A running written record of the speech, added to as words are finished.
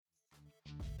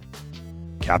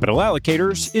Capital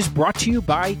Allocators is brought to you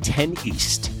by 10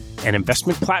 East, an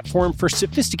investment platform for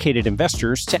sophisticated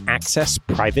investors to access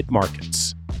private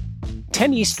markets.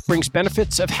 10 East brings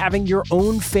benefits of having your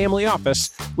own family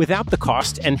office without the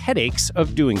cost and headaches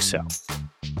of doing so.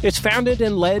 It's founded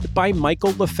and led by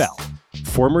Michael LaFell,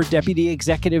 former Deputy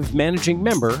Executive Managing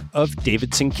Member of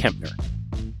Davidson Kempner.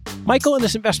 Michael and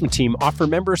his investment team offer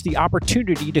members the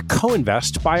opportunity to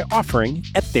co-invest by offering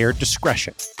at their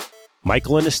discretion.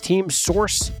 Michael and his team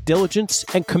source, diligence,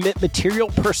 and commit material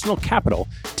personal capital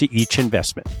to each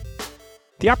investment.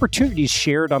 The opportunities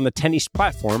shared on the 10 East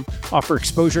platform offer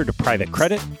exposure to private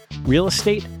credit, real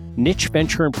estate, niche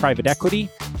venture and private equity,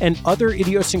 and other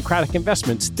idiosyncratic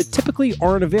investments that typically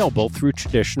aren't available through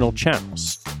traditional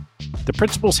channels. The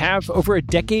principals have over a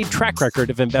decade track record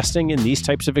of investing in these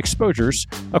types of exposures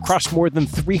across more than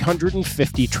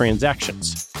 350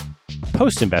 transactions.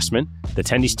 Post-investment, the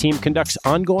 10 East team conducts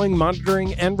ongoing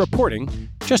monitoring and reporting,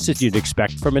 just as you'd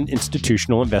expect from an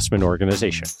institutional investment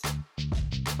organization.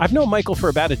 I've known Michael for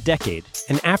about a decade,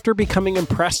 and after becoming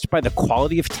impressed by the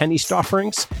quality of 10 East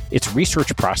offerings, its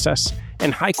research process,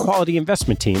 and high-quality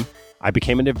investment team, I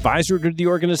became an advisor to the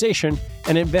organization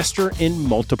and investor in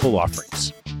multiple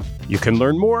offerings. You can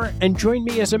learn more and join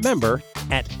me as a member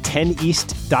at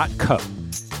 10east.co.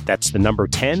 That's the number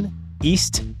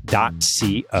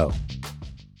 10east.co.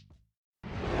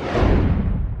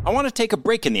 I want to take a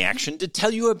break in the action to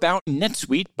tell you about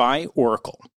NetSuite by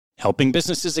Oracle, helping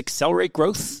businesses accelerate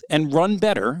growth and run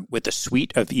better with a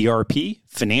suite of ERP,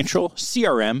 financial,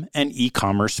 CRM, and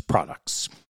e-commerce products.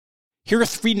 Here are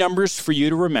three numbers for you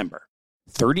to remember: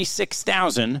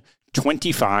 36,000,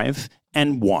 25,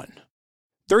 and 1.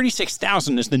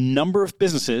 36,000 is the number of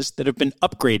businesses that have been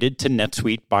upgraded to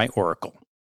NetSuite by Oracle.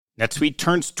 NetSuite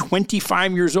turns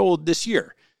 25 years old this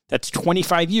year. That's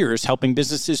 25 years helping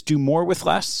businesses do more with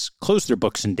less, close their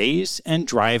books in days, and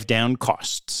drive down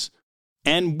costs.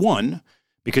 And 1,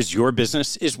 because your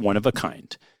business is one of a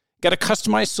kind. Get a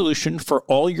customized solution for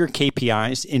all your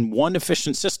KPIs in one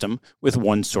efficient system with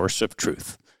one source of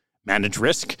truth. Manage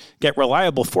risk, get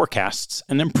reliable forecasts,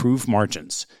 and improve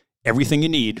margins. Everything you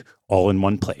need, all in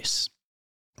one place.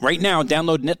 Right now,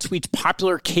 download NetSuite's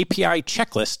popular KPI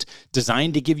checklist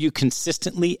designed to give you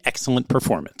consistently excellent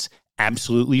performance,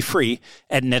 absolutely free,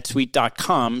 at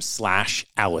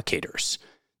netsuite.com/allocators.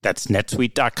 That's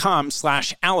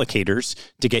netsuite.com/allocators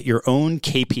to get your own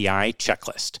KPI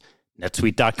checklist.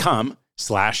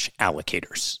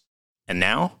 netsuite.com/allocators. And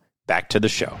now, back to the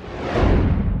show.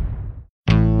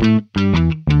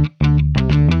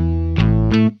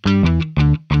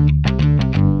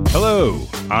 Hello,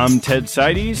 I'm Ted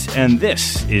Seides, and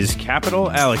this is Capital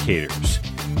Allocators.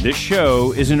 This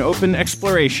show is an open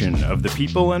exploration of the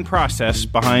people and process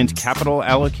behind capital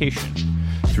allocation.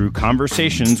 Through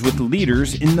conversations with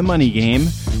leaders in the money game,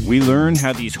 we learn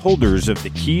how these holders of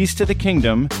the keys to the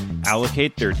kingdom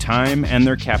allocate their time and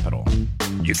their capital.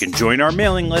 You can join our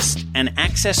mailing list and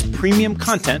access premium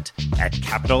content at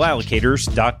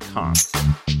capitalallocators.com.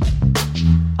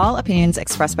 All opinions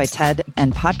expressed by Ted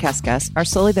and podcast guests are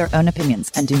solely their own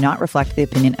opinions and do not reflect the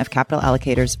opinion of Capital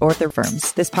Allocators or their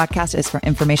firms. This podcast is for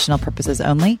informational purposes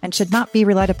only and should not be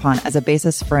relied upon as a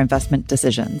basis for investment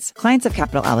decisions. Clients of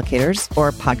Capital Allocators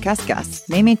or podcast guests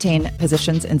may maintain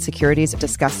positions in securities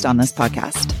discussed on this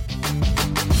podcast.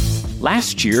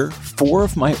 Last year, 4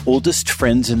 of my oldest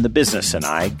friends in the business and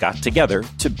I got together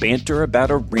to banter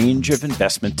about a range of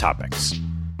investment topics.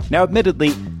 Now,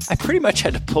 admittedly, I pretty much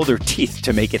had to pull their teeth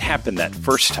to make it happen that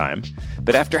first time,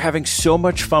 but after having so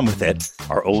much fun with it,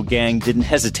 our old gang didn't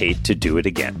hesitate to do it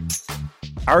again.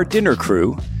 Our dinner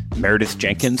crew, Meredith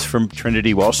Jenkins from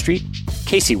Trinity Wall Street,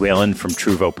 Casey Whalen from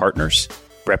Truvo Partners,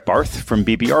 Brett Barth from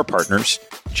BBR Partners,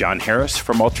 John Harris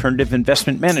from Alternative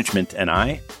Investment Management, and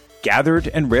I gathered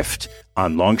and riffed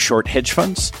on long-short hedge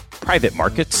funds, private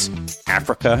markets,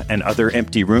 Africa and other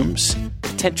empty rooms,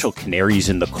 potential canaries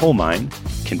in the coal mine,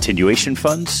 continuation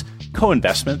funds,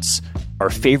 co-investments, our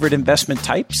favorite investment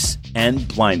types, and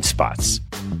blind spots.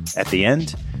 At the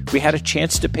end, we had a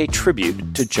chance to pay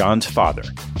tribute to John's father,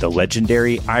 the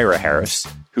legendary Ira Harris,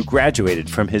 who graduated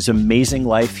from his amazing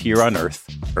life here on Earth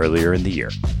earlier in the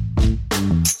year.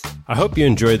 I hope you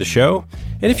enjoy the show.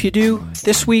 And if you do,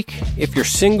 this week, if you're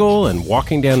single and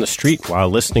walking down the street while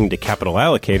listening to Capital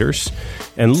Allocators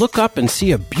and look up and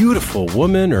see a beautiful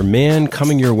woman or man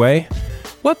coming your way,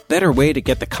 what better way to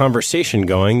get the conversation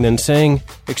going than saying,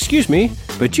 "Excuse me,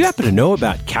 but do you happen to know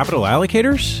about Capital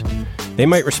Allocators?" They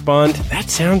might respond,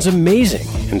 "That sounds amazing,"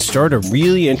 and start a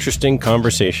really interesting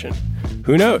conversation.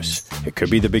 Who knows? It could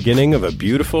be the beginning of a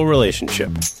beautiful relationship.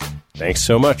 Thanks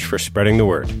so much for spreading the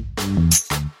word.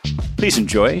 Please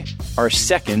enjoy our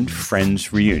second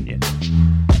Friends Reunion.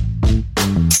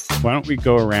 Why don't we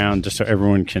go around just so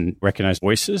everyone can recognize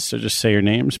voices? So just say your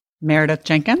names. Meredith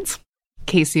Jenkins.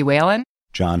 Casey Whalen.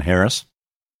 John Harris.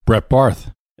 Brett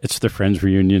Barth. It's the Friends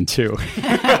Reunion, too.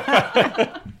 All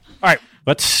right,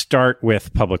 let's start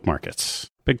with public markets.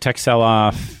 Big tech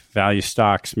sell-off, value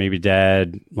stocks maybe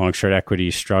dead, long-short equity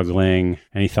struggling.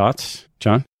 Any thoughts,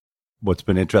 John? What's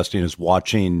been interesting is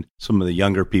watching some of the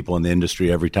younger people in the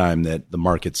industry. Every time that the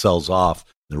market sells off,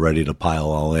 they're ready to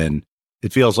pile all in.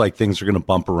 It feels like things are going to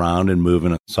bump around and move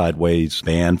in a sideways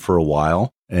band for a while,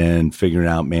 and figuring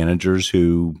out managers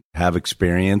who have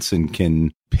experience and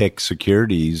can pick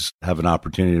securities have an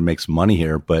opportunity to make some money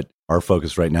here. But our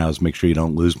focus right now is make sure you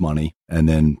don't lose money and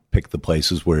then pick the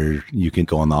places where you can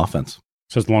go on the offense.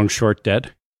 So is long short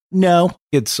dead? No,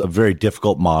 it's a very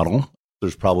difficult model.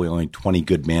 There's probably only 20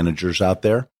 good managers out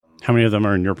there. How many of them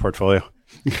are in your portfolio?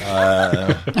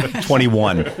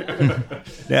 21.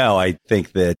 No, I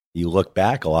think that you look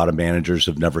back, a lot of managers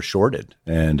have never shorted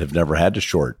and have never had to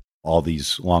short. All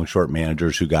these long short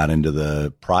managers who got into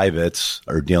the privates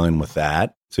are dealing with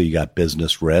that. So you got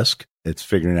business risk. It's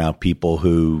figuring out people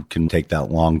who can take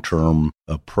that long-term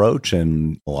approach,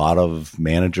 and a lot of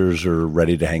managers are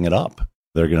ready to hang it up.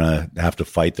 They're going to have to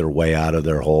fight their way out of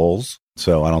their holes.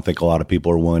 So I don't think a lot of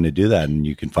people are willing to do that. And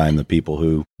you can find the people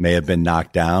who may have been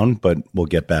knocked down, but will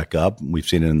get back up. We've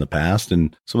seen it in the past.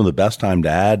 And some of the best time to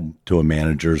add to a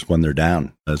manager is when they're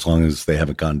down, as long as they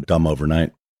haven't gone dumb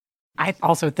overnight. I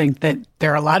also think that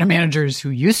there are a lot of managers who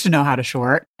used to know how to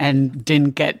short and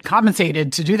didn't get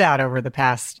compensated to do that over the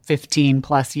past 15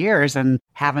 plus years and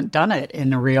haven't done it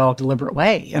in a real deliberate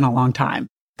way in a long time.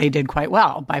 They did quite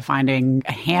well by finding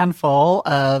a handful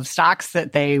of stocks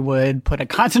that they would put a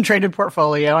concentrated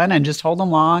portfolio in and just hold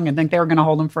them long and think they were going to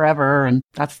hold them forever. And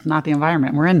that's not the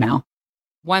environment we're in now.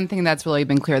 One thing that's really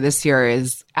been clear this year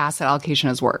is asset allocation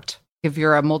has worked. If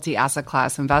you're a multi-asset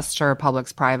class investor,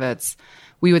 publics, privates,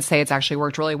 we would say it's actually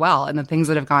worked really well. And the things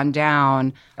that have gone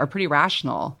down are pretty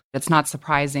rational. It's not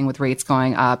surprising with rates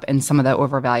going up, and some of the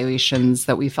overvaluations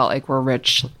that we felt like were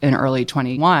rich in early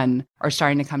 21 are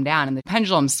starting to come down. And the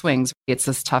pendulum swings. It's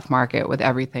this tough market with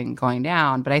everything going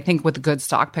down. But I think with good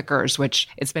stock pickers, which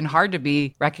it's been hard to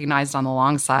be recognized on the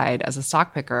long side as a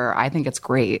stock picker, I think it's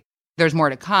great. There's more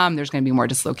to come. There's going to be more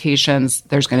dislocations.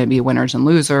 There's going to be winners and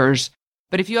losers.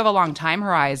 But if you have a long time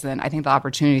horizon, I think the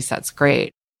opportunity set's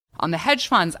great. On the hedge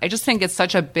funds, I just think it's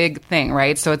such a big thing,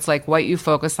 right? So it's like what you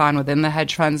focus on within the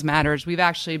hedge funds matters. We've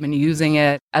actually been using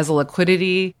it as a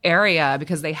liquidity area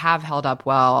because they have held up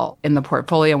well in the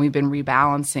portfolio, and we've been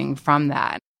rebalancing from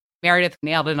that. Meredith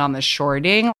nailed it on the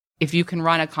shorting. If you can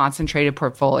run a concentrated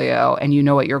portfolio and you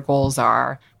know what your goals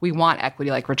are, we want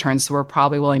equity-like returns, so we're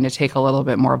probably willing to take a little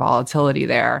bit more volatility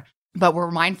there. But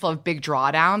we're mindful of big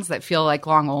drawdowns that feel like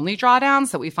long-only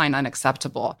drawdowns that we find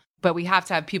unacceptable. But we have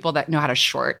to have people that know how to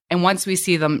short. And once we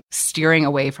see them steering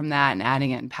away from that and adding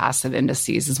it in passive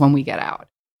indices is when we get out.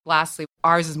 Lastly,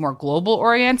 ours is more global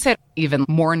oriented, even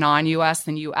more non-US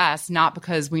than US, not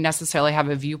because we necessarily have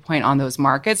a viewpoint on those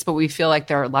markets, but we feel like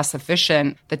they're less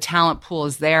efficient. The talent pool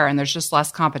is there and there's just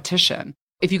less competition.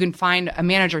 If you can find a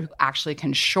manager who actually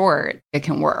can short, it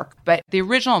can work. But the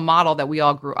original model that we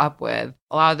all grew up with,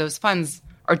 a lot of those funds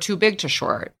are too big to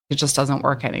short. It just doesn't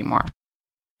work anymore.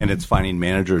 And it's finding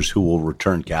managers who will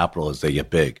return capital as they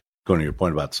get big. Going to your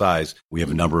point about size, we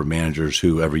have a number of managers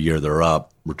who every year they're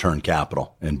up, return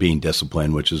capital and being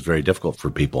disciplined, which is very difficult for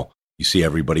people. You see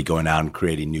everybody going out and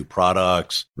creating new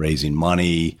products, raising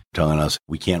money, telling us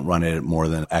we can't run it at more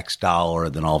than X dollar.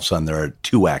 Then all of a sudden they're at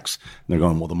 2X. And they're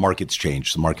going, well, the market's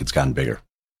changed. The market's gotten bigger.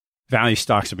 Value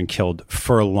stocks have been killed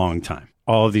for a long time.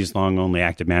 All of these long-only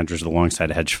active managers alongside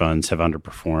hedge funds have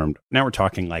underperformed. Now we're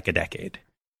talking like a decade.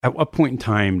 At what point in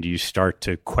time do you start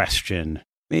to question,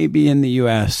 maybe in the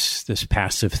US, this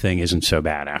passive thing isn't so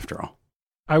bad after all?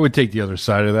 I would take the other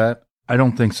side of that. I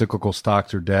don't think cyclical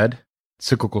stocks are dead.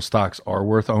 Cyclical stocks are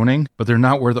worth owning, but they're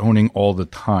not worth owning all the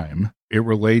time. It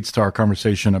relates to our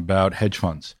conversation about hedge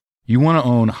funds. You want to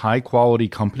own high-quality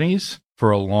companies for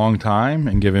a long time,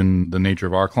 and given the nature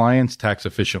of our clients, tax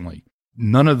efficiently.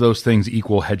 None of those things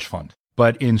equal hedge fund.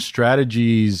 But in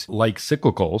strategies like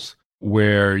cyclicals,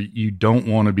 where you don't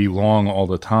want to be long all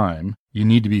the time, you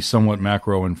need to be somewhat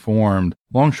macro informed.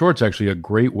 Long short's actually a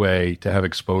great way to have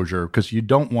exposure because you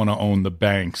don't want to own the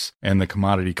banks and the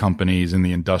commodity companies and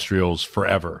the industrials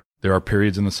forever. There are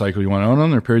periods in the cycle you want to own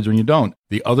them. There are periods when you don't.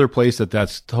 The other place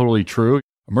that's totally true,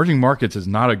 emerging markets is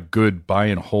not a good buy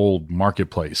and hold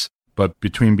marketplace. But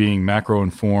between being macro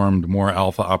informed, more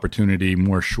alpha opportunity,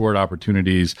 more short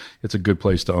opportunities, it's a good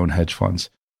place to own hedge funds.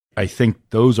 I think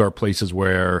those are places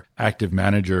where active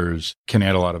managers can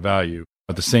add a lot of value.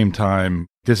 At the same time,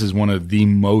 this is one of the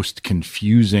most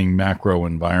confusing macro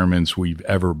environments we've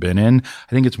ever been in. I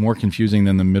think it's more confusing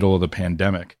than the middle of the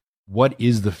pandemic. What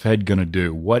is the Fed going to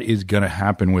do? What is going to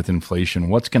happen with inflation?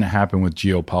 What's going to happen with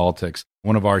geopolitics?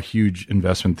 One of our huge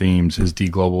investment themes is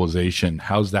deglobalization.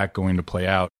 How's that going to play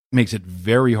out? It makes it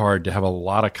very hard to have a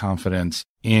lot of confidence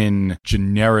in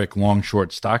generic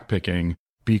long-short stock picking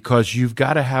because you've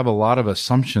got to have a lot of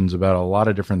assumptions about a lot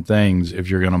of different things if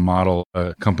you're going to model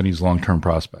a company's long-term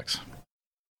prospects.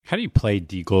 How do you play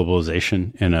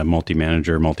deglobalization in a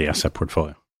multi-manager, multi-asset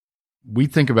portfolio? We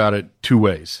think about it two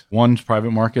ways. One's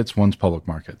private markets, one's public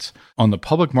markets. On the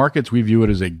public markets, we view it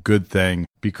as a good thing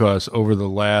because over the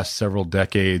last several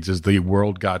decades, as the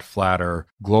world got flatter,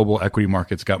 global equity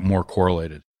markets got more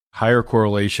correlated. Higher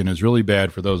correlation is really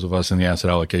bad for those of us in the asset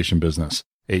allocation business.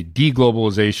 A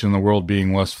deglobalization in the world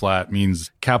being less flat means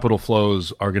capital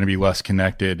flows are going to be less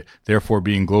connected. Therefore,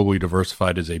 being globally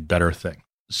diversified is a better thing.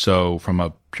 So from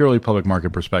a purely public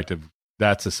market perspective,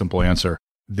 that's a simple answer.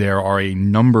 There are a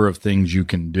number of things you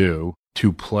can do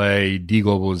to play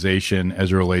deglobalization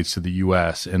as it relates to the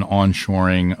U.S. and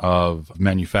onshoring of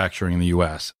manufacturing in the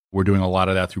U.S. We're doing a lot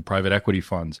of that through private equity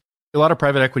funds. A lot of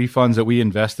private equity funds that we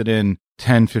invested in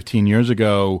 10, 15 years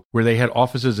ago, where they had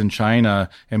offices in China,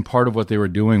 and part of what they were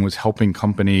doing was helping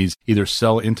companies either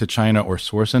sell into China or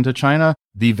source into China.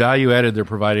 The value added they're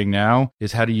providing now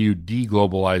is how do you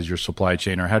deglobalize your supply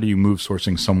chain, or how do you move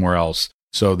sourcing somewhere else?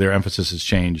 So their emphasis has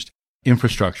changed.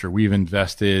 Infrastructure. We've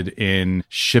invested in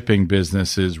shipping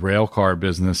businesses, rail car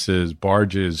businesses,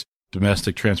 barges,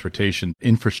 domestic transportation,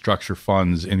 infrastructure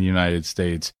funds in the United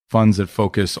States, funds that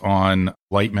focus on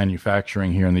light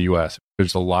manufacturing here in the U.S.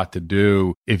 There's a lot to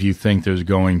do if you think there's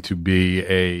going to be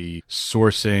a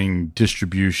sourcing,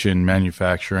 distribution,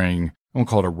 manufacturing, I won't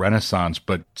call it a renaissance,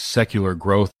 but secular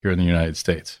growth here in the United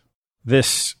States.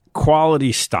 This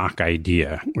quality stock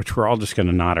idea, which we're all just going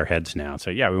to nod our heads now and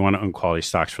say, yeah, we want to own quality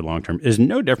stocks for the long term, is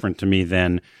no different to me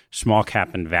than small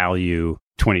cap and value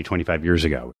 20, 25 years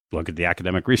ago. Look at the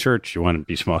academic research, you want to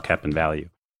be small cap and value.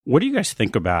 What do you guys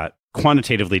think about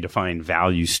quantitatively defined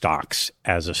value stocks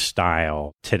as a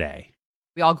style today?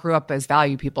 We all grew up as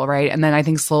value people, right? And then I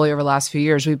think slowly over the last few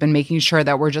years, we've been making sure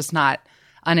that we're just not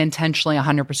unintentionally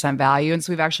 100% value. And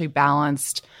so we've actually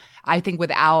balanced, I think,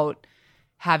 without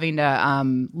having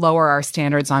to lower our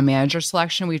standards on manager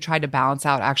selection. We've tried to balance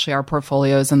out actually our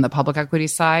portfolios in the public equity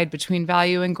side between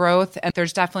value and growth. And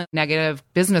there's definitely negative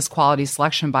business quality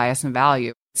selection bias in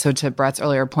value. So to Brett's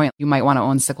earlier point, you might want to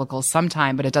own cyclicals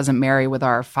sometime, but it doesn't marry with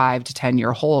our 5 to 10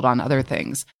 year hold on other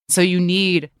things. So you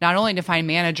need not only to find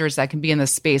managers that can be in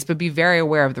this space, but be very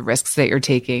aware of the risks that you're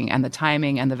taking and the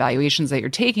timing and the valuations that you're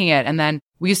taking it. And then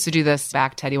we used to do this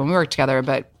back, Teddy, when we worked together,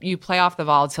 but you play off the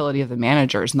volatility of the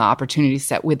managers and the opportunity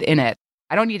set within it.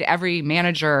 I don't need every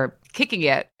manager kicking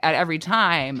it at every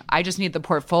time. I just need the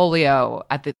portfolio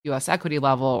at the US equity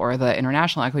level or the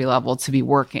international equity level to be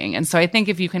working. And so I think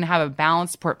if you can have a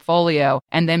balanced portfolio,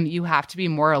 and then you have to be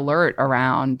more alert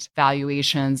around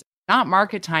valuations, not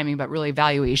market timing, but really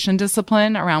valuation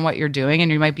discipline around what you're doing.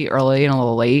 And you might be early and a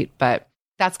little late, but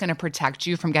that's going to protect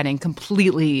you from getting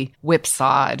completely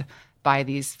whipsawed by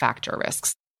these factor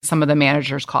risks. Some of the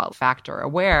managers call it factor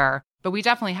aware, but we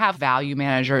definitely have value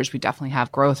managers. We definitely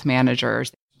have growth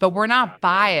managers, but we're not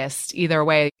biased either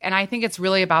way. And I think it's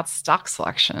really about stock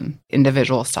selection,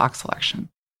 individual stock selection.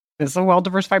 It's a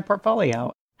well-diversified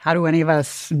portfolio. How do any of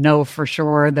us know for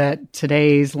sure that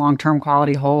today's long-term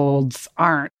quality holds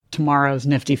aren't tomorrow's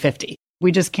Nifty 50?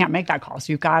 We just can't make that call.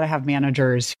 So you've got to have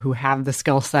managers who have the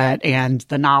skill set and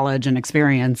the knowledge and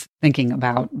experience thinking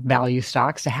about value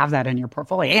stocks to have that in your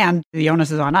portfolio. And the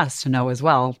onus is on us to know as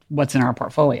well what's in our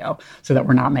portfolio so that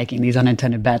we're not making these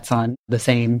unintended bets on the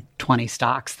same 20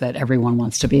 stocks that everyone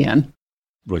wants to be in.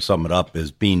 Really sum it up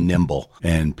is being nimble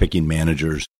and picking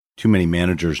managers. Too many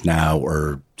managers now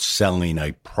are selling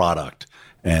a product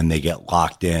and they get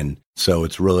locked in. So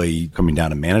it's really coming down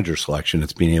to manager selection.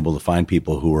 It's being able to find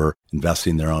people who are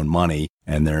investing their own money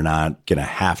and they're not going to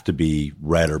have to be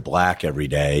red or black every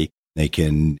day. They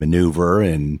can maneuver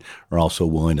and are also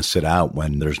willing to sit out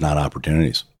when there's not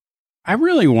opportunities. I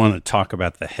really want to talk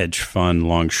about the hedge fund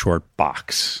long short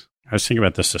box. I was thinking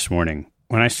about this morning.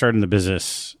 When I started in the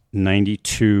business,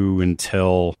 92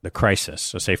 until the crisis,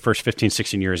 so say first 15,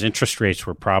 16 years, interest rates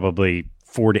were probably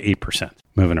 4 to 8%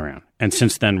 moving around. And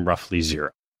since then, roughly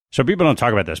zero. So people don't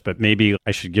talk about this, but maybe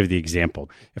I should give the example.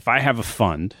 If I have a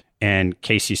fund and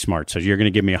Casey Smart says, you're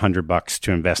going to give me $100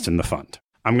 to invest in the fund.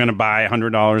 I'm going to buy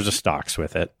 $100 of stocks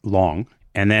with it long.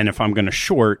 And then if I'm going to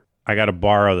short, I got to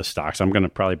borrow the stocks. I'm going to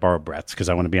probably borrow Brett's because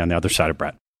I want to be on the other side of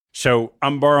Brett. So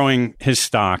I'm borrowing his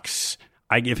stocks.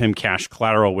 I give him cash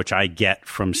collateral, which I get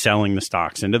from selling the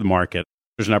stocks into the market.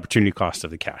 There's an opportunity cost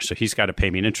of the cash. So he's got to pay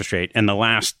me an interest rate. And the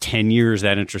last 10 years,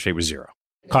 that interest rate was zero.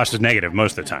 Cost is negative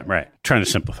most of the time, right? Trying to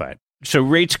simplify it. So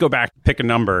rates go back, pick a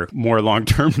number, more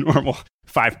long-term normal,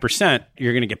 5%,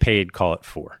 you're going to get paid, call it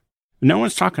 4. No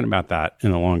one's talking about that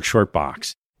in the long short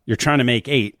box. You're trying to make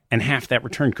 8, and half that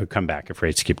return could come back if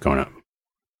rates keep going up.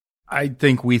 I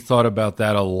think we thought about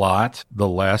that a lot the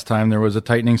last time there was a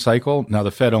tightening cycle. Now, the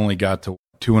Fed only got to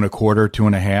 2.25%,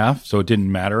 2.5%, so it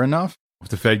didn't matter enough. If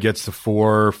the Fed gets to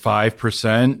 4%,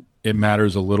 5%, it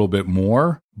matters a little bit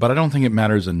more, but I don't think it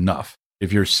matters enough.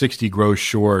 If you're 60 gross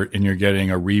short and you're getting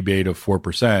a rebate of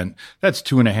 4%, that's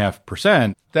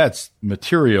 2.5%. That's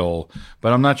material,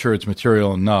 but I'm not sure it's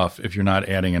material enough if you're not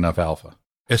adding enough alpha,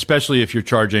 especially if you're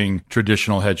charging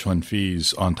traditional hedge fund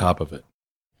fees on top of it.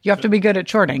 You have to be good at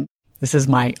shorting. This is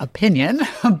my opinion,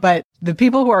 but the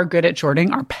people who are good at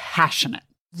shorting are passionate,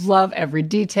 love every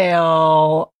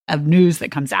detail of news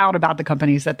that comes out about the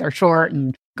companies that they're short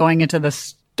and going into the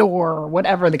store or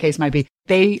whatever the case might be.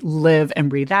 They live and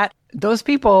breathe that. Those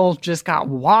people just got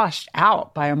washed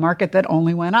out by a market that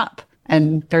only went up.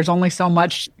 And there's only so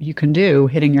much you can do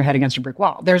hitting your head against a brick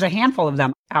wall. There's a handful of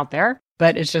them out there,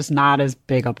 but it's just not as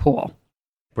big a pool.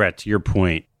 Brett, to your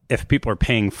point, if people are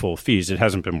paying full fees, it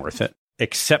hasn't been worth it,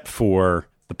 except for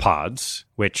the pods,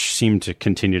 which seem to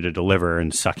continue to deliver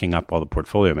and sucking up all the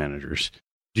portfolio managers.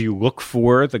 Do you look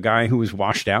for the guy who was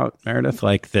washed out, Meredith,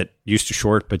 like that used to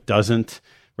short but doesn't?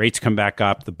 Rates come back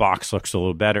up, the box looks a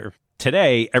little better.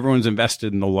 Today, everyone's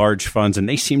invested in the large funds and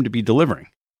they seem to be delivering.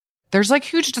 There's like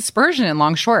huge dispersion in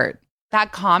long short.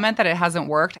 That comment that it hasn't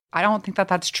worked, I don't think that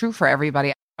that's true for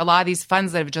everybody. A lot of these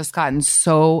funds that have just gotten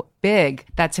so big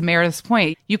that, to Meredith's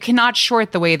point, you cannot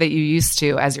short the way that you used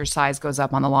to as your size goes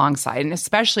up on the long side. And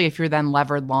especially if you're then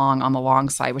levered long on the long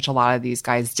side, which a lot of these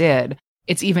guys did,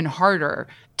 it's even harder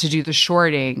to do the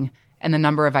shorting and the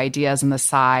number of ideas and the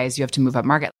size. You have to move up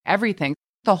market, everything.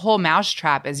 The whole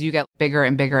mousetrap as you get bigger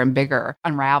and bigger and bigger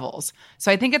unravels.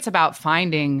 So I think it's about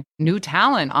finding new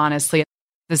talent, honestly.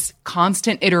 This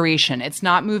constant iteration. It's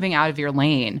not moving out of your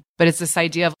lane, but it's this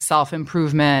idea of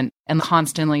self-improvement and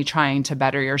constantly trying to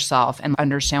better yourself and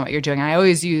understand what you're doing. I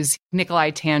always use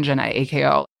Nikolai Tangent at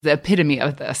AKO, the epitome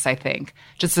of this, I think.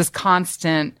 Just this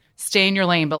constant stay in your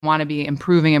lane, but want to be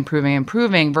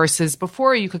improving versus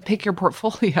before you could pick your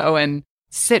portfolio and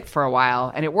sit for a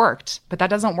while and it worked, but that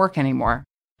doesn't work anymore.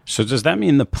 So does that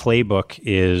mean the playbook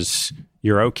is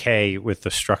you're okay with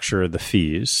the structure of the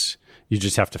fees? You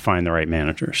just have to find the right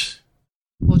managers?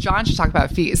 Well, John should talk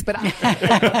about fees, but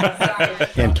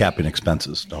and capping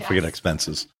expenses. Don't forget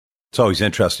expenses. It's always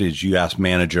interesting as you ask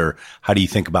manager, how do you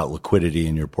think about liquidity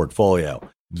in your portfolio?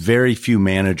 Very few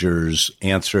managers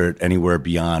answer it anywhere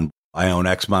beyond, I own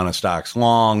X amount of stocks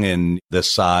long and this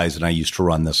size, and I used to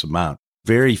run this amount.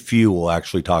 Very few will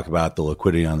actually talk about the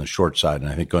liquidity on the short side. And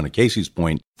I think going to Casey's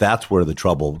point, that's where the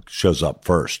trouble shows up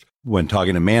first. When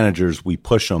talking to managers, we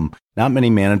push them. Not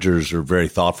many managers are very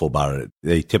thoughtful about it.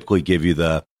 They typically give you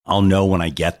the, I'll know when I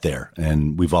get there.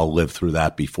 And we've all lived through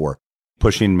that before.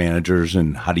 Pushing managers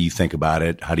and how do you think about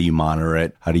it? How do you monitor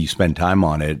it? How do you spend time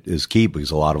on it is key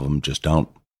because a lot of them just don't.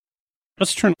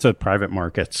 Let's turn to private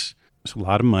markets. There's a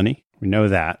lot of money. We know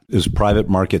that. Is private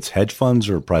markets hedge funds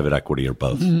or private equity or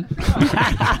both?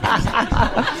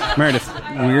 Meredith,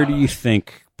 where do you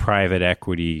think private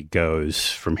equity goes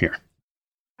from here?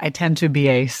 I tend to be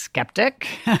a skeptic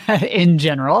in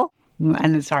general.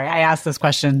 And sorry, I asked this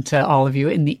question to all of you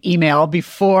in the email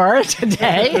before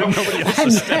today.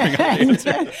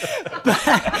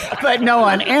 But no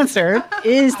one answered.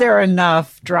 Is there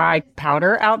enough dry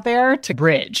powder out there to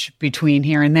bridge between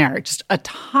here and there? Just a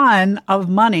ton of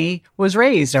money was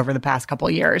raised over the past couple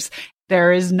of years.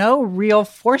 There is no real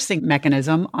forcing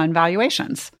mechanism on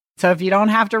valuations. So if you don't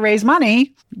have to raise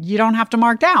money, you don't have to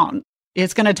mark down.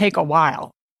 It's going to take a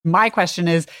while. My question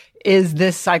is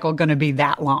this cycle going to be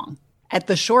that long? At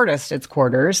the shortest, it's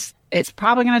quarters. It's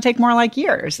probably going to take more like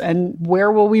years. And where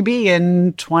will we be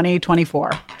in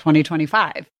 2024,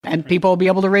 2025? And people will be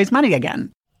able to raise money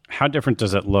again. How different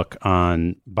does it look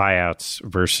on buyouts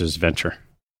versus venture?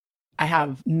 I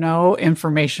have no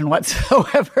information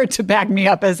whatsoever to back me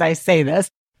up as I say this.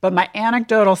 But my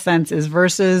anecdotal sense is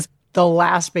versus the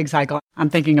last big cycle, I'm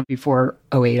thinking of before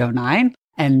 08, 09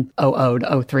 and 00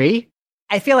 to 03.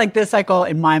 I feel like this cycle,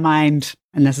 in my mind,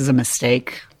 and this is a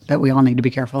mistake that we all need to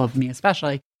be careful of, me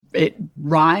especially, it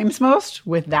rhymes most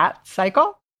with that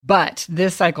cycle. But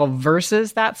this cycle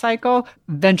versus that cycle,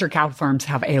 venture capital firms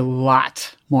have a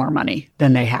lot more money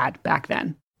than they had back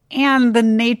then. And the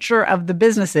nature of the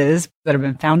businesses that have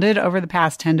been founded over the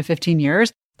past 10 to 15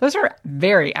 years, Those are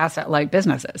very asset-light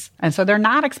businesses. And so they're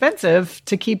not expensive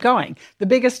to keep going. The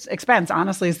biggest expense,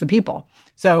 honestly, is the people.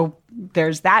 So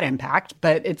there's that impact,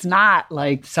 but it's not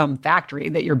like some factory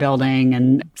that you're building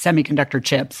and semiconductor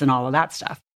chips and all of that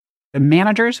stuff. The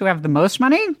managers who have the most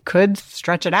money could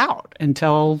stretch it out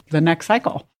until the next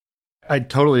cycle. I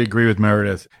totally agree with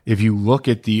Meredith. If you look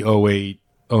at the 08,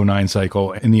 09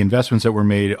 cycle and the investments that were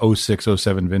made 06,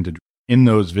 07 vintage, in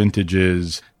those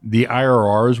vintages, the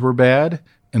IRRs were bad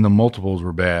and the multiples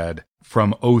were bad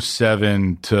from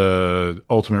 07 to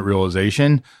ultimate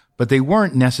realization, but they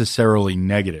weren't necessarily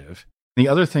negative. The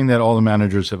other thing that all the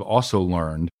managers have also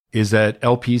learned is that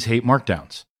LPs hate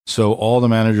markdowns. So all the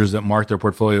managers that marked their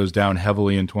portfolios down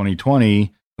heavily in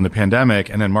 2020 in the pandemic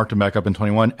and then marked them back up in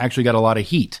 21 actually got a lot of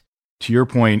heat. To your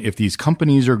point, if these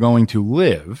companies are going to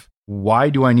live, why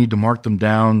do I need to mark them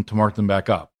down to mark them back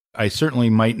up? I certainly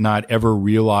might not ever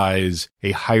realize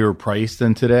a higher price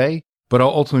than today, but I'll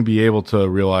ultimately be able to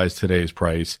realize today's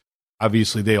price.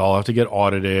 Obviously, they all have to get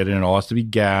audited and it all has to be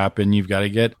GAAP and you've got to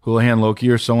get Houlihan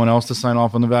Lokey or someone else to sign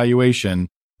off on the valuation.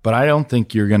 But I don't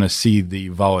think you're going to see the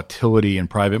volatility in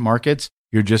private markets.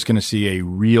 You're just going to see a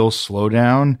real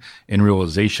slowdown in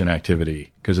realization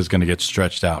activity because it's going to get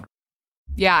stretched out.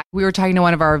 Yeah, we were talking to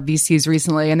one of our VCs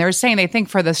recently, and they were saying they think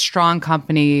for the strong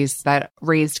companies that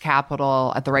raised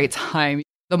capital at the right time,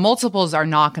 the multiples are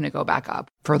not going to go back up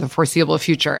for the foreseeable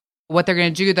future. What they're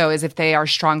going to do, though, is if they are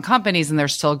strong companies and they're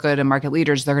still good and market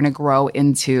leaders, they're going to grow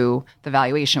into the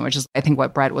valuation, which is, I think,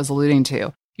 what Brett was alluding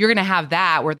to. You're going to have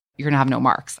that where you're going to have no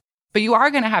marks. But you are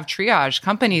going to have triage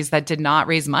companies that did not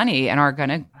raise money and are going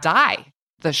to die.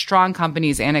 The strong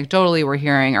companies, anecdotally, we're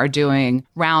hearing are doing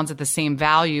rounds at the same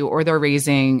value or they're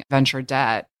raising venture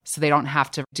debt so they don't have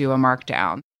to do a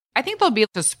markdown. I think there'll be a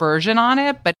dispersion on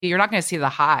it, but you're not going to see the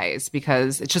highs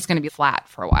because it's just going to be flat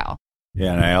for a while.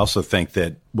 Yeah, and I also think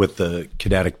that with the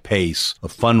kinetic pace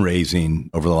of fundraising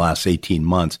over the last 18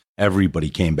 months, everybody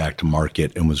came back to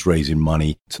market and was raising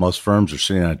money. Most firms are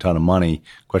sitting on a ton of money.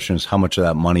 Question is how much of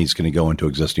that money is going to go into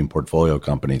existing portfolio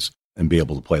companies and be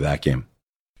able to play that game.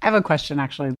 I have a question,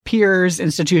 actually. Peers,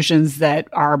 institutions that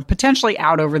are potentially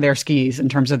out over their skis in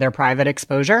terms of their private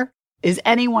exposure. Is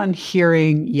anyone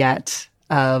hearing yet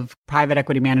of private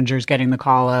equity managers getting the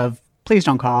call of, please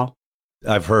don't call?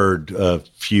 I've heard a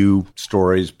few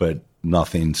stories, but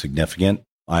nothing significant.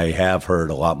 I have heard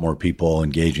a lot more people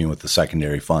engaging with the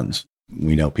secondary funds.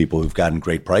 We know people who've gotten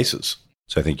great prices.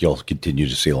 So I think you'll continue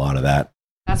to see a lot of that.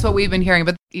 That's what we've been hearing,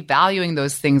 but evaluating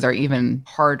those things are even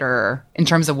harder in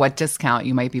terms of what discount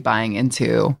you might be buying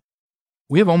into.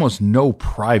 We have almost no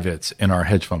privates in our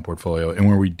hedge fund portfolio. And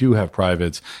where we do have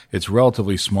privates, it's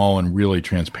relatively small and really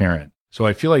transparent. So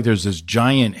I feel like there's this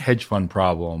giant hedge fund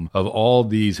problem of all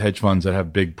these hedge funds that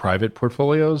have big private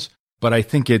portfolios, but I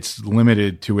think it's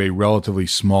limited to a relatively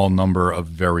small number of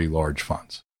very large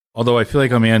funds. Although I feel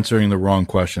like I'm answering the wrong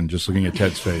question, just looking at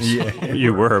Ted's face. Yeah,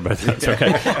 you were, but that's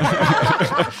okay.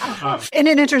 And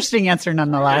an interesting answer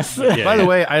nonetheless. By the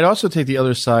way, I'd also take the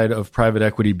other side of private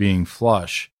equity being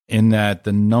flush in that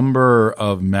the number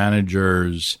of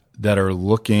managers that are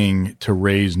looking to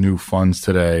raise new funds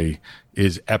today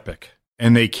is epic.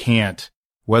 And they can't,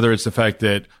 whether it's the fact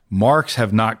that marks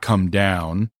have not come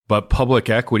down, but public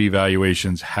equity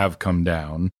valuations have come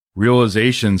down.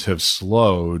 Realizations have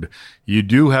slowed. You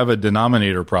do have a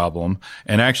denominator problem.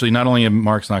 And actually, not only have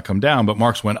marks not come down, but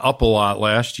marks went up a lot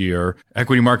last year.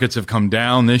 Equity markets have come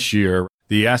down this year.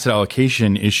 The asset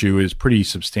allocation issue is pretty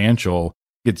substantial.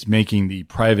 It's making the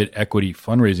private equity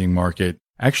fundraising market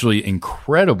actually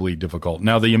incredibly difficult.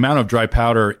 Now, the amount of dry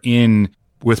powder in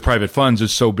with private funds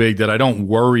is so big that I don't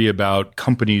worry about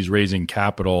companies raising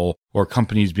capital or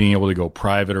companies being able to go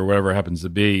private or whatever it happens to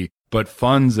be. But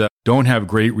funds that don't have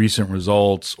great recent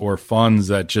results or funds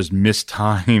that just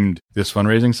mistimed this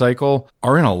fundraising cycle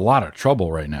are in a lot of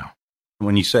trouble right now.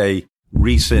 When you say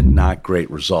recent, not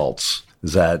great results,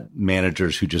 is that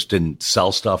managers who just didn't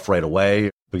sell stuff right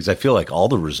away? Because I feel like all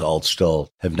the results still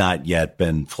have not yet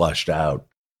been fleshed out.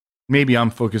 Maybe I'm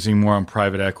focusing more on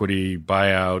private equity,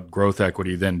 buyout, growth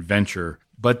equity than venture.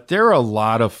 But there are a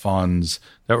lot of funds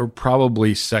that were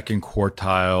probably second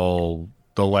quartile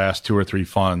the last 2 or 3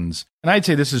 funds. And I'd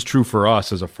say this is true for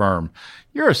us as a firm.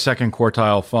 You're a second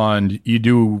quartile fund. You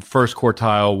do first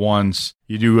quartile once,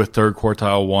 you do a third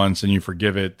quartile once, and you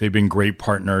forgive it. They've been great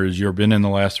partners. You've been in the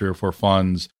last 3 or 4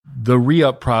 funds. The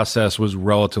re-up process was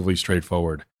relatively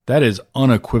straightforward. That is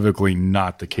unequivocally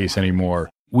not the case anymore.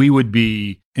 We would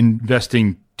be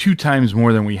investing 2 times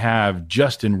more than we have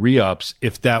just in re-ups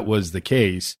if that was the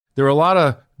case. There are a lot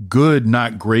of good,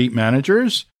 not great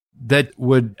managers, that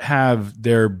would have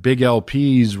their big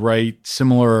LPs write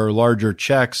similar or larger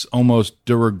checks almost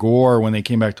de rigueur when they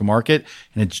came back to market,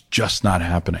 and it's just not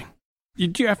happening. You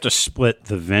do have to split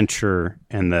the venture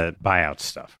and the buyout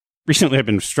stuff. Recently, I've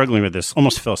been struggling with this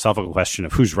almost philosophical question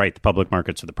of who's right, the public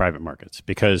markets or the private markets,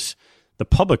 because the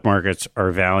public markets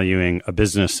are valuing a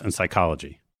business and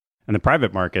psychology. And the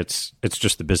private markets, it's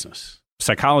just the business.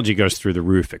 Psychology goes through the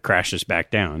roof, it crashes back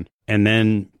down, and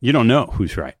then you don't know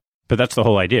who's right. But that's the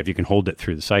whole idea. If you can hold it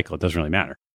through the cycle, it doesn't really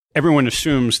matter. Everyone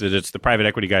assumes that it's the private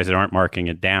equity guys that aren't marking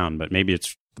it down, but maybe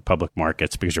it's the public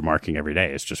markets because you're marking every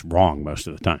day. It's just wrong most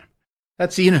of the time.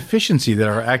 That's the inefficiency that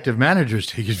our active managers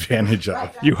take advantage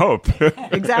of. You hope.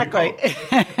 Exactly.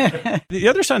 The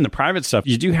other side in the private stuff,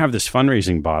 you do have this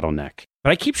fundraising bottleneck.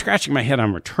 But I keep scratching my head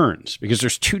on returns because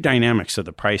there's two dynamics of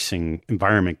the pricing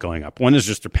environment going up. One is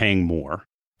just they're paying more.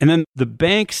 And then the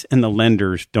banks and the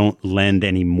lenders don't lend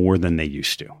any more than they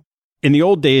used to. In the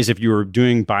old days, if you were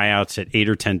doing buyouts at 8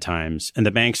 or 10 times and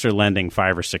the banks are lending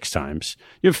 5 or 6 times,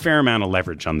 you have a fair amount of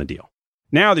leverage on the deal.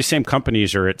 Now, these same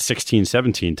companies are at 16,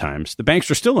 17 times. The banks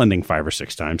are still lending 5 or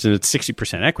 6 times, and it's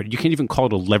 60% equity. You can't even call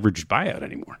it a leveraged buyout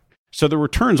anymore. So the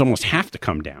returns almost have to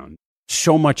come down.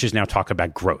 So much is now talk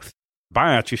about growth.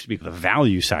 Buyouts used to be the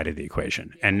value side of the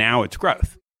equation, and now it's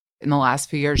growth. In the last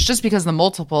few years, just because the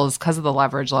multiples, because of the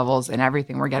leverage levels and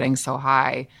everything were getting so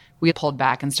high, we pulled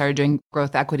back and started doing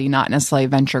growth equity, not necessarily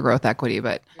venture growth equity,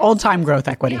 but Old-time growth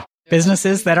equity.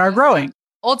 Businesses that are growing.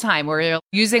 old time where you're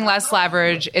using less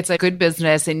leverage. It's a good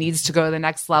business. It needs to go to the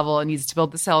next level. It needs to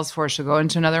build the sales force to go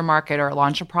into another market or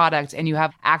launch a product. And you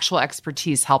have actual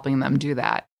expertise helping them do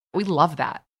that. We love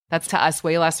that. That's to us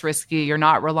way less risky. You're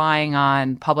not relying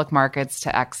on public markets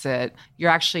to exit.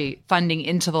 You're actually funding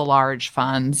into the large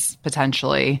funds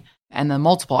potentially and the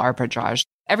multiple arbitrage.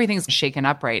 Everything's shaken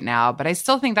up right now, but I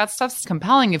still think that stuff's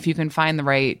compelling if you can find the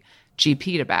right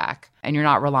GP to back and you're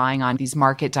not relying on these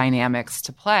market dynamics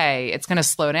to play. It's going to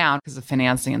slow down because of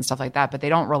financing and stuff like that, but they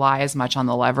don't rely as much on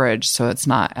the leverage, so it's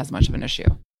not as much of an issue.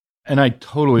 And I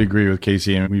totally agree with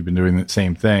Casey, and we've been doing the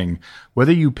same thing.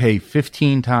 Whether you pay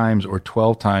 15 times or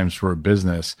 12 times for a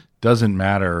business doesn't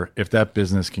matter if that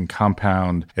business can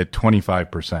compound at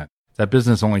 25%. If that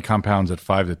business only compounds at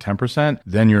 5 to 10%,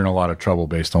 then you're in a lot of trouble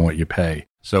based on what you pay.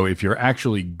 So if you're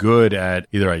actually good at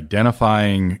either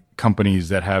identifying companies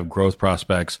that have growth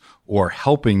prospects or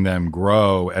helping them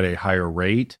grow at a higher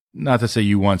rate, not to say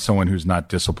you want someone who's not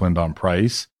disciplined on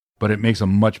price, but it makes a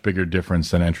much bigger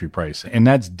difference than entry price. And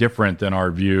that's different than our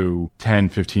view 10,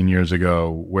 15 years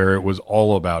ago, where it was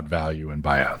all about value and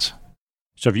buyouts.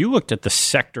 So if you looked at the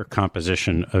sector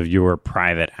composition of your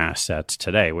private assets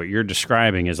today, what you're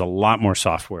describing is a lot more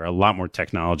software, a lot more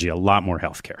technology, a lot more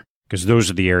healthcare, because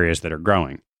those are the areas that are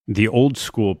growing. The old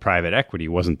school private equity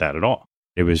wasn't that at all.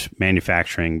 It was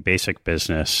manufacturing, basic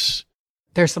business.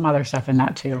 There's some other stuff in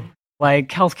that too, like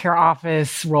healthcare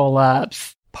office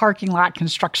roll-ups, parking lot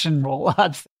construction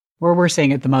roll-ups. Where we're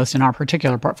seeing it the most in our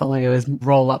particular portfolio is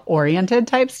roll-up oriented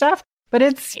type stuff. But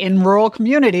it's in rural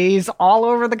communities all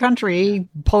over the country,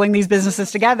 pulling these businesses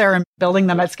together and building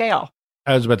them at scale.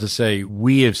 I was about to say,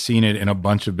 we have seen it in a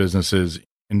bunch of businesses.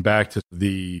 And back to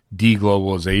the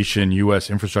deglobalization U.S.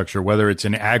 infrastructure, whether it's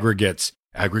in aggregates,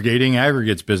 aggregating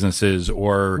aggregates businesses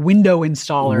or window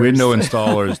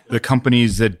installers, the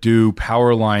companies that do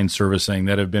power line servicing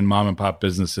that have been mom and pop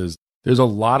businesses. There's a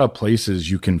lot of places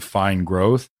you can find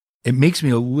growth. It makes me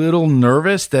a little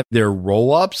nervous that they're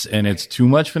roll-ups and it's too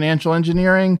much financial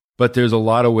engineering, but there's a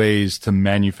lot of ways to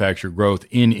manufacture growth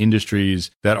in industries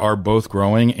that are both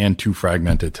growing and too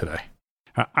fragmented today.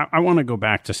 I want to go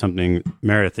back to something,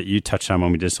 Meredith, that you touched on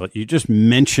when we did. You just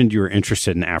mentioned you were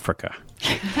interested in Africa.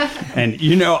 And,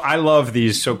 you know, I love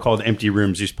these so-called empty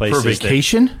rooms, these places. For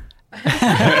vacation?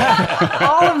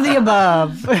 All of the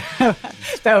above.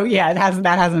 So yeah,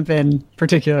 that hasn't been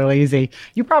particularly easy.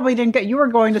 You probably didn't you were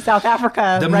going to South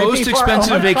Africa. The most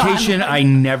expensive vacation I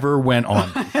never went on.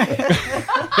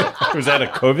 Was that a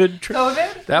COVID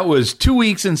trip? That was 2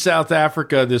 weeks in South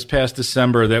Africa this past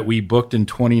December that we booked in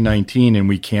 2019 and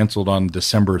we canceled on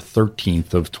December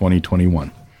 13th of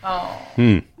 2021. Oh.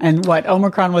 And what,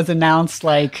 Omicron was announced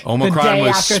like Omicron the day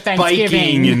was after spiking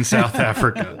Thanksgiving in South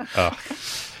Africa.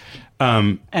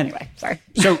 Anyway, sorry.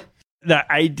 So the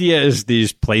idea is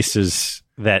these places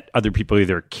that other people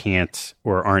either can't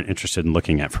or aren't interested in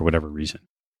looking at for whatever reason.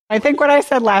 I think what I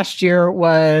said last year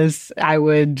was I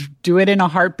would do it in a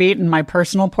heartbeat in my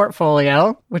personal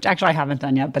portfolio, which actually I haven't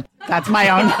done yet, but that's my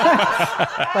own.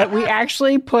 But we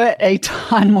actually put a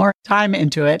ton more time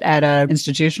into it at an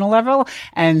institutional level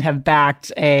and have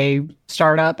backed a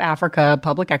startup Africa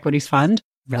public equities fund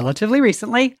relatively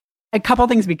recently. A couple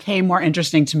things became more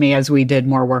interesting to me as we did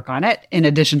more work on it, in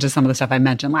addition to some of the stuff I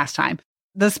mentioned last time.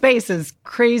 The space is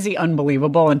crazy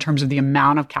unbelievable in terms of the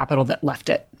amount of capital that left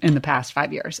it in the past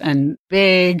 5 years. And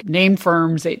big name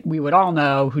firms that we would all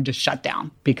know who just shut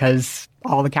down because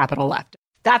all the capital left.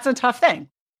 That's a tough thing.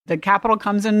 The capital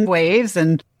comes in waves,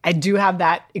 and I do have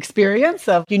that experience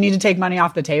of you need to take money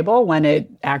off the table when it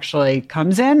actually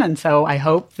comes in. And so I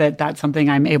hope that that's something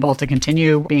I'm able to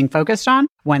continue being focused on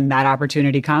when that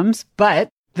opportunity comes. But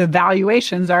the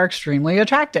valuations are extremely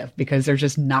attractive because there's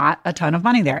just not a ton of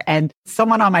money there. And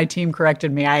someone on my team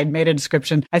corrected me. I had made a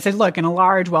description. I said, look, in a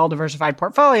large, well-diversified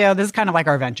portfolio, this is kind of like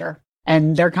our venture.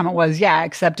 And their comment was, yeah,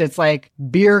 except it's like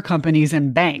beer companies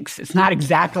and banks. It's not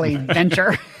exactly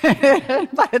venture.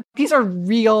 But these are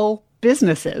real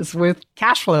businesses with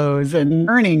cash flows and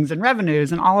earnings and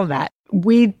revenues and all of that.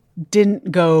 We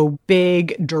didn't go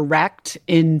big direct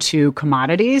into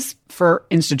commodities for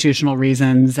institutional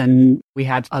reasons. And we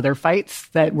had other fights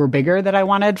that were bigger that I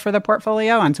wanted for the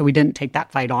portfolio. And so we didn't take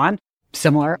that fight on.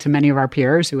 Similar to many of our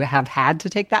peers who have had to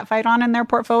take that fight on in their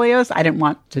portfolios. I didn't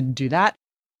want to do that.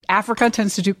 Africa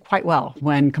tends to do quite well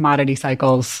when commodity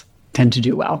cycles tend to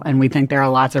do well. And we think there are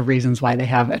lots of reasons why they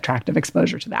have attractive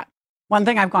exposure to that. One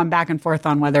thing I've gone back and forth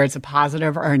on whether it's a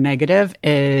positive or a negative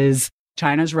is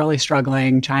China's really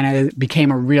struggling. China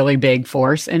became a really big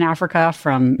force in Africa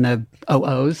from the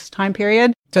 00s time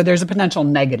period. So there's a potential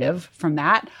negative from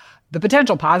that. The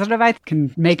potential positive I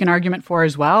can make an argument for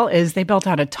as well is they built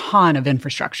out a ton of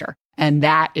infrastructure, and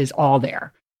that is all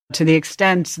there. To the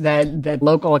extent that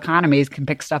local economies can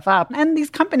pick stuff up. And these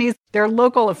companies, they're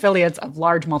local affiliates of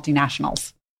large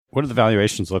multinationals. What do the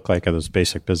valuations look like of those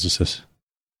basic businesses?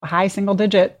 High single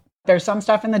digit. There's some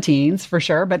stuff in the teens for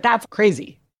sure, but that's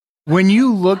crazy. When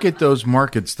you look at those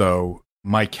markets, though,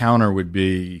 my counter would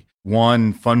be,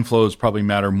 one, fund flows probably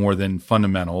matter more than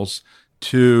fundamentals.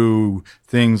 Two,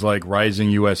 things like rising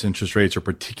U.S. interest rates are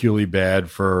particularly bad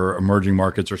for emerging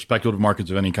markets or speculative markets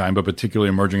of any kind, but particularly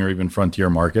emerging or even frontier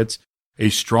markets. A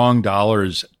strong dollar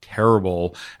is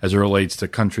terrible as it relates to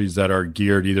countries that are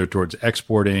geared either towards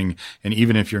exporting. And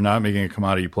even if you're not making a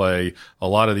commodity play, a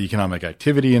lot of the economic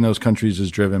activity in those countries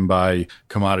is driven by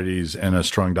commodities, and a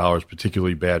strong dollar is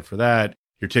particularly bad for that.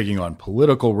 You're taking on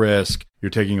political risk.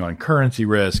 You're taking on currency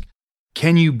risk.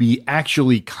 Can you be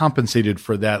actually compensated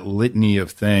for that litany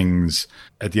of things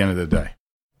at the end of the day?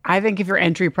 I think if your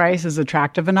entry price is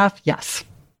attractive enough, yes.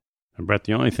 Brett,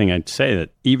 the only thing I'd say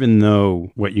that even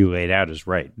though what you laid out is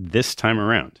right, this time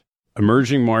around,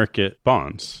 emerging market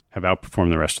bonds have outperformed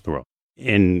the rest of the world.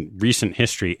 In recent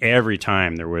history, every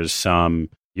time there was some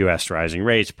U.S. rising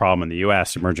rates problem in the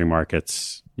U.S., emerging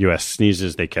markets, U.S.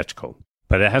 sneezes, they catch cold.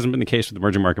 But it hasn't been the case with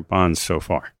emerging market bonds so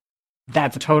far.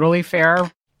 That's totally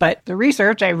fair. But the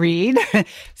research I read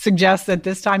suggests that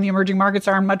this time the emerging markets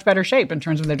are in much better shape in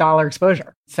terms of their dollar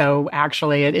exposure. So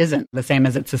actually, it isn't the same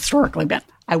as it's historically been.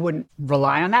 I wouldn't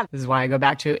rely on that. This is why I go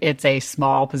back to it's a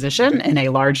small position in a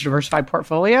large diversified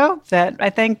portfolio that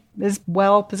I think is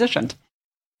well positioned.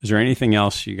 Is there anything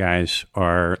else you guys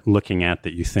are looking at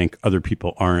that you think other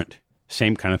people aren't?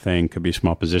 Same kind of thing, could be a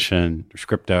small position, there's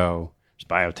crypto, there's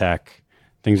biotech,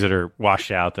 things that are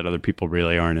washed out that other people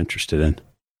really aren't interested in.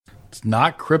 It's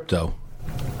not crypto.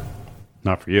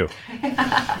 Not for you.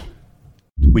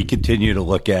 We continue to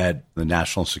look at the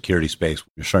national security space.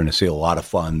 You're starting to see a lot of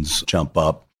funds jump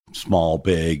up, small,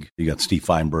 big. You got Steve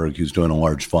Feinberg, who's doing a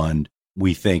large fund.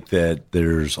 We think that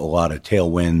there's a lot of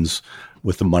tailwinds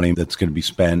with the money that's going to be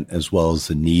spent, as well as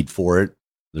the need for it.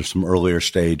 There's some earlier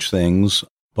stage things,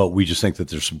 but we just think that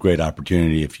there's some great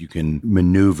opportunity if you can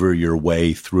maneuver your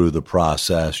way through the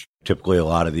process. Typically, a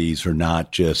lot of these are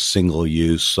not just single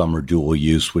use. Some are dual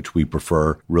use, which we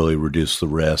prefer, really reduce the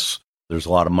risks. There's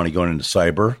a lot of money going into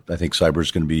cyber. I think cyber is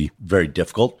going to be very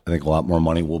difficult. I think a lot more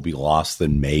money will be lost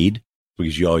than made,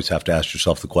 because you always have to ask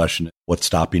yourself the question, what's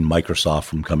stopping Microsoft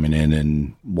from coming in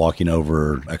and walking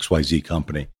over XYZ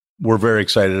company? We're very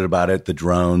excited about it. The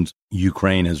drones,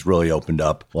 Ukraine has really opened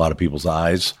up a lot of people's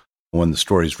eyes. When the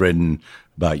story's written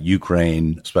about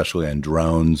Ukraine, especially on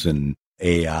drones and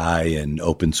AI and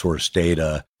open source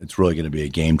data, it's really going to be a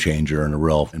game changer and a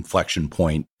real inflection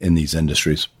point in these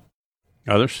industries.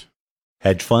 Others?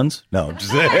 Hedge funds? No.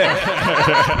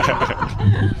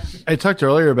 I talked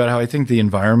earlier about how I think the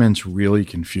environment's really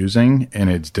confusing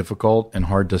and it's difficult and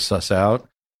hard to suss out.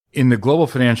 In the global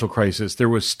financial crisis, there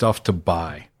was stuff to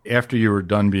buy. After you were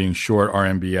done being short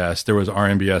RMBS, there was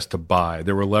RMBS to buy.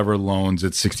 There were levered loans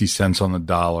at 60 cents on the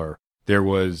dollar. There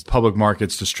was public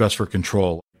markets distress for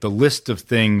control. The list of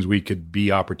things we could be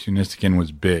opportunistic in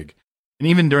was big. And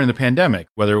even during the pandemic,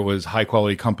 whether it was high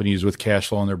quality companies with cash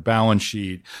flow on their balance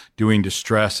sheet, doing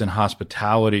distress and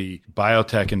hospitality,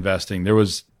 biotech investing, there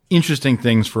was interesting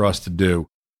things for us to do.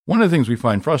 One of the things we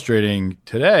find frustrating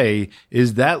today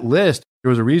is that list. There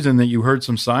was a reason that you heard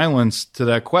some silence to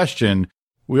that question.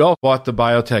 We all bought the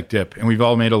biotech dip, and we've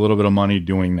all made a little bit of money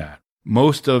doing that.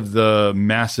 Most of the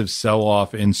massive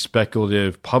sell-off in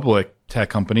speculative public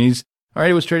tech companies, all right,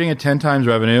 it was trading at 10 times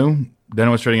revenue. Then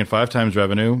it was trading at 5 times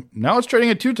revenue. Now it's trading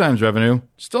at 2 times revenue.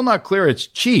 Still not clear it's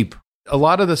cheap. A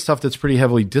lot of the stuff that's pretty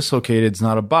heavily dislocated is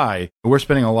not a buy. We're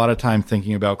spending a lot of time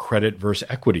thinking about credit versus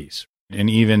equities. And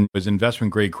even is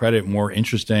investment grade credit more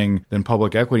interesting than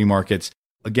public equity markets?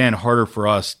 Again, harder for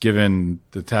us given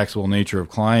the taxable nature of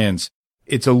clients.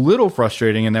 It's a little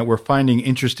frustrating in that we're finding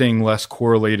interesting, less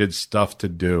correlated stuff to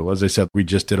do. As I said, we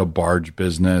just did a barge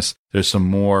business. There's some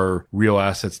more real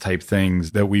assets type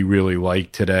things that we really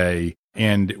like today.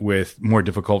 And with more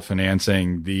difficult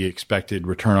financing, the expected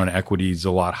return on equity is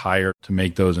a lot higher to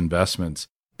make those investments.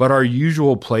 But our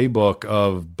usual playbook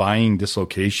of buying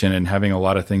dislocation and having a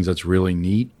lot of things that's really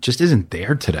neat just isn't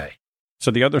there today.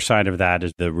 So the other side of that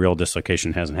is the real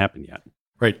dislocation hasn't happened yet.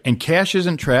 Right. And cash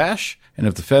isn't trash. And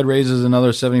if the Fed raises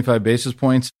another 75 basis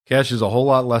points, cash is a whole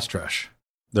lot less trash.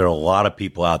 There are a lot of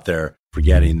people out there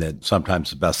forgetting that sometimes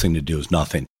the best thing to do is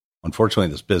nothing.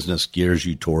 Unfortunately, this business gears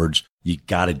you towards you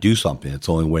got to do something. It's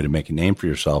the only way to make a name for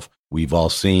yourself. We've all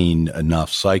seen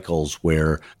enough cycles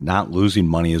where not losing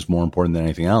money is more important than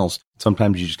anything else.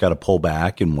 Sometimes you just got to pull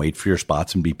back and wait for your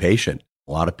spots and be patient.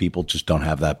 A lot of people just don't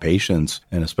have that patience.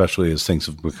 And especially as things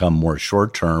have become more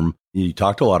short term, you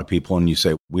talk to a lot of people and you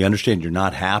say, we understand you're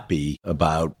not happy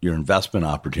about your investment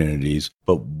opportunities,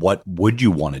 but what would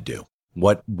you want to do?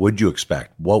 What would you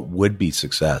expect? What would be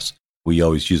success? We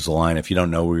always use the line, if you don't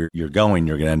know where you're going,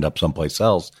 you're going to end up someplace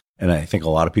else. And I think a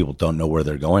lot of people don't know where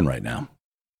they're going right now.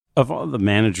 Of all the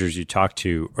managers you talk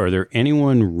to, are there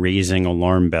anyone raising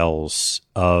alarm bells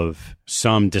of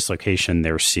some dislocation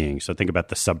they're seeing? So think about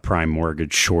the subprime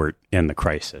mortgage short and the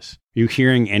crisis. Are you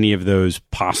hearing any of those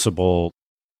possible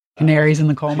canaries in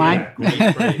the coal mine?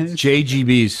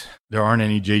 JGBs. There aren't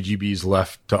any JGBs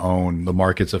left to own. The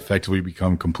market's effectively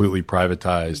become completely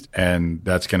privatized, and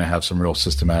that's going to have some real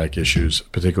systematic issues,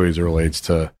 particularly as it relates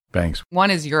to banks. One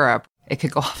is Europe. It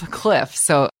could go off a cliff.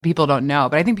 So people don't know.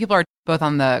 But I think people are both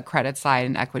on the credit side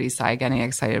and equity side getting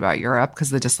excited about Europe because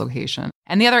of the dislocation.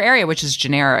 And the other area, which is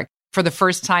generic, for the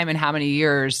first time in how many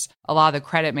years, a lot of the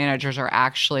credit managers are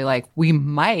actually like, we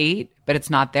might, but it's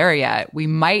not there yet. We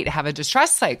might have a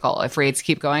distress cycle if rates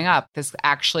keep going up. This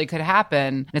actually could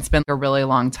happen. And it's been a really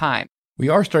long time. We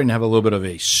are starting to have a little bit of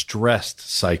a stressed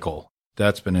cycle.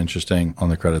 That's been interesting on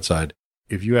the credit side.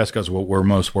 If you ask us what we're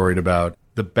most worried about,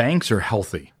 the banks are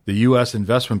healthy. The U.S.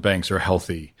 investment banks are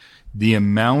healthy. The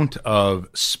amount of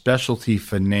specialty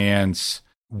finance,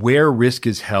 where risk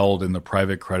is held in the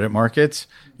private credit markets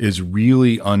is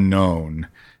really unknown.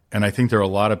 And I think there are a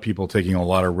lot of people taking a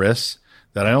lot of risks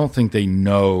that I don't think they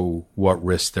know what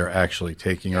risks they're actually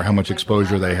taking or how much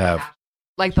exposure they have.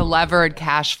 Like the levered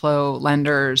cash flow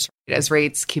lenders, as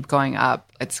rates keep going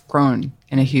up, it's grown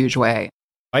in a huge way.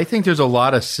 I think there's a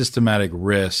lot of systematic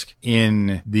risk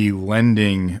in the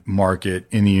lending market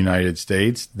in the United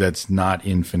States that's not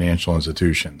in financial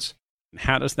institutions.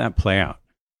 How does that play out?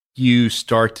 You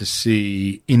start to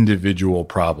see individual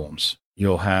problems.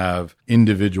 You'll have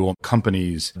individual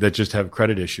companies that just have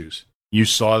credit issues. You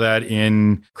saw that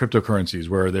in cryptocurrencies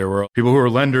where there were people who were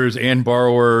lenders and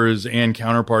borrowers and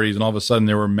counterparties, and all of a sudden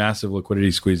there were massive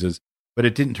liquidity squeezes. But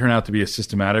it didn't turn out to be a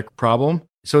systematic problem.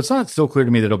 So it's not still clear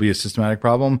to me that it'll be a systematic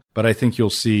problem, but I think you'll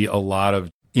see a lot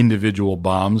of individual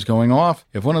bombs going off.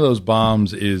 If one of those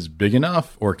bombs is big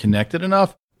enough or connected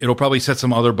enough, it'll probably set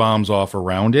some other bombs off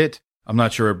around it. I'm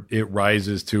not sure it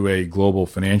rises to a global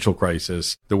financial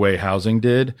crisis the way housing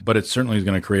did, but it certainly is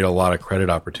going to create a lot of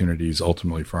credit opportunities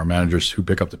ultimately for our managers who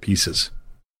pick up the pieces.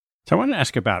 So I want to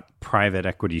ask about private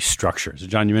equity structures.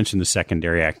 John, you mentioned the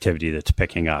secondary activity that's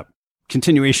picking up.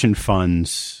 Continuation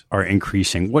funds are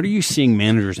increasing. What are you seeing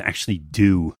managers actually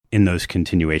do in those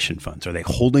continuation funds? Are they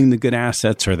holding the good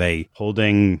assets? Are they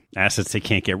holding assets they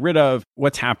can't get rid of?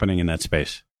 What's happening in that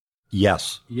space?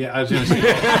 Yes. Yeah, I was going to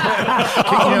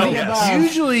say.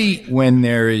 Usually when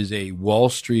there is a Wall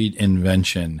Street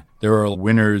invention, there are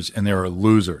winners and there are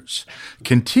losers.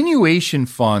 Continuation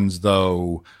funds,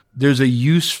 though, there's a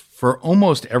use for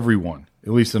almost everyone,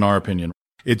 at least in our opinion.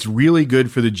 It's really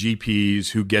good for the GPs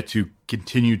who get to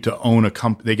continue to own a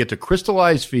company. They get to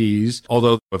crystallize fees,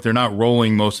 although if they're not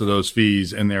rolling most of those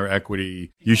fees in their equity,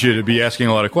 you should be asking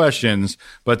a lot of questions.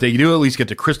 But they do at least get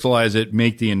to crystallize it,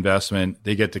 make the investment.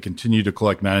 They get to continue to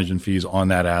collect management fees on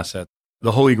that asset.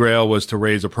 The holy grail was to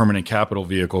raise a permanent capital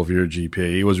vehicle for your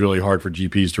GP. It was really hard for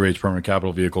GPs to raise permanent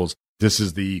capital vehicles. This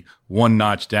is the one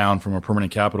notch down from a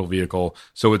permanent capital vehicle.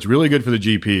 So it's really good for the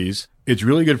GPs. It's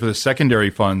really good for the secondary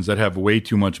funds that have way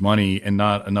too much money and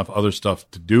not enough other stuff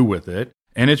to do with it.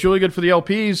 And it's really good for the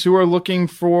LPs who are looking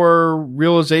for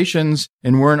realizations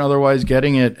and weren't otherwise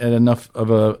getting it at enough of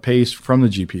a pace from the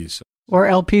GPs. Or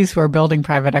LPs who are building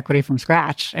private equity from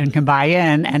scratch and can buy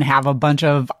in and have a bunch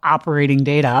of operating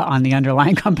data on the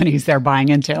underlying companies they're buying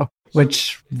into,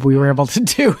 which we were able to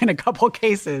do in a couple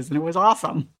cases, and it was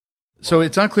awesome. So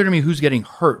it's not clear to me who's getting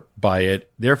hurt by it.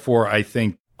 Therefore, I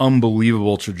think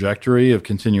unbelievable trajectory of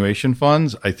continuation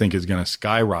funds, I think, is going to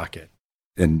skyrocket.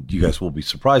 And you guys will be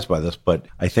surprised by this, but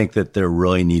I think that there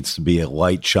really needs to be a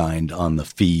light shined on the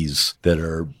fees that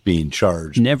are being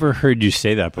charged. Never heard you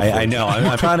say that before. I know.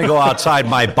 I'm trying to go outside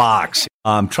my box.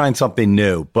 I'm trying something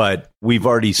new, but we've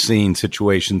already seen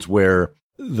situations where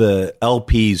the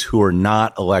LPs who are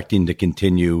not electing to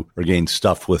continue are getting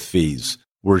stuffed with fees.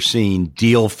 We're seeing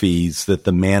deal fees that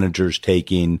the manager's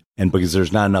taking, and because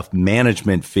there's not enough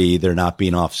management fee, they're not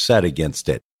being offset against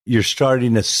it. You're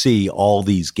starting to see all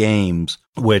these games,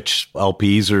 which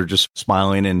LPs are just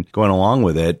smiling and going along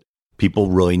with it.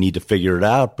 People really need to figure it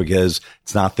out because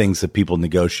it's not things that people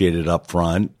negotiated up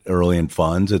front early in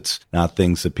funds. It's not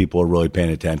things that people are really paying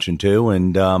attention to.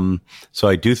 And so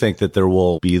I do think that there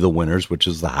will be the winners, which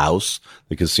is the house,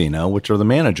 the casino, which are the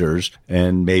managers,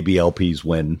 and maybe LPs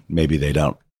win, maybe they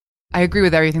don't. I agree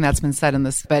with everything that's been said in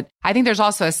this, but I think there's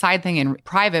also a side thing in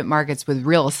private markets with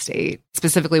real estate,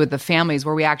 specifically with the families,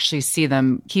 where we actually see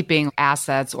them keeping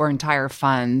assets or entire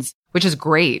funds, which is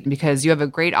great because you have a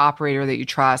great operator that you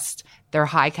trust. They're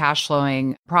high cash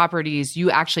flowing properties. You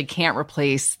actually can't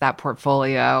replace that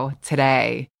portfolio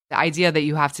today. The idea that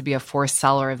you have to be a forced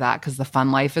seller of that because the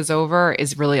fund life is over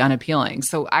is really unappealing.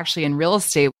 So actually in real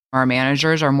estate, our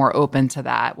managers are more open to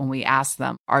that when we ask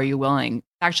them, are you willing?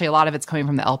 Actually, a lot of it's coming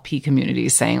from the LP community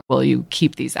saying, will you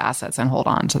keep these assets and hold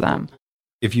on to them?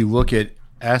 If you look at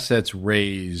assets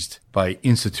raised by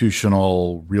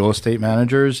institutional real estate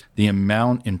managers, the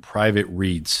amount in private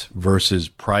REITs versus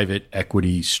private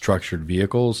equity structured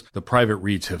vehicles, the private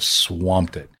REITs have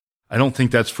swamped it. I don't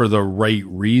think that's for the right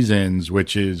reasons,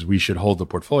 which is we should hold the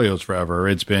portfolios forever.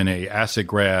 It's been a asset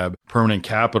grab, permanent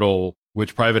capital,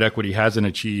 which private equity hasn't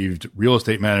achieved, real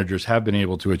estate managers have been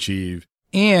able to achieve.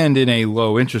 And in a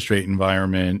low interest rate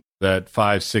environment, that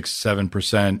 5, 6,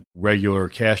 7% regular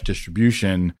cash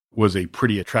distribution was a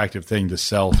pretty attractive thing to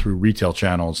sell through retail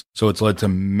channels. So it's led to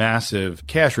massive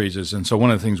cash raises. And so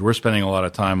one of the things we're spending a lot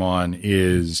of time on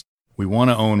is we want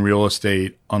to own real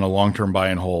estate on a long-term buy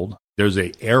and hold. There's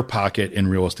a air pocket in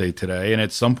real estate today. And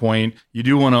at some point, you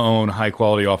do want to own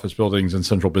high-quality office buildings in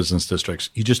central business districts.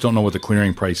 You just don't know what the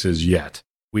clearing price is yet.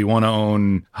 We want to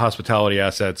own hospitality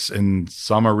assets, and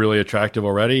some are really attractive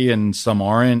already, and some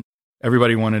aren't.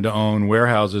 Everybody wanted to own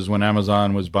warehouses when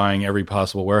Amazon was buying every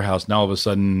possible warehouse. Now, all of a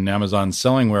sudden, Amazon's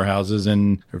selling warehouses,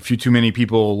 and there are a few too many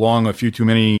people along a few too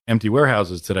many empty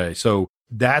warehouses today. So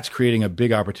that's creating a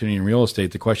big opportunity in real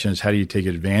estate. The question is, how do you take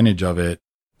advantage of it?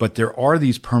 But there are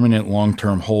these permanent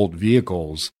long-term hold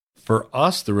vehicles. For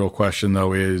us, the real question,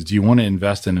 though, is do you want to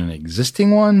invest in an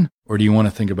existing one, or do you want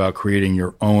to think about creating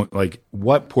your own, like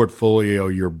what portfolio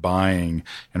you're buying,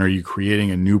 and are you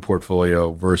creating a new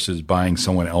portfolio versus buying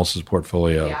someone else's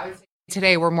portfolio? Yeah, I would say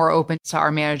today we're more open to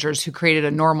our managers who created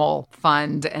a normal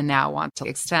fund and now want to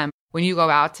extend. When you go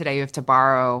out today, you have to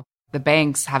borrow. The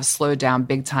banks have slowed down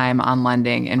big time on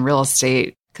lending in real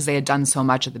estate because they had done so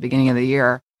much at the beginning of the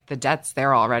year. The debt's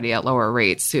there already at lower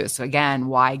rates too. So again,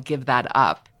 why give that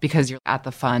up? Because you're at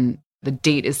the fund, the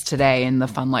date is today and the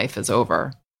fund life is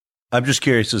over. I'm just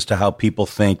curious as to how people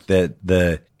think that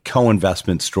the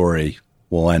co-investment story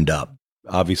will end up.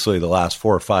 Obviously, the last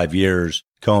 4 or 5 years,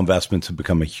 co-investments have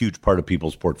become a huge part of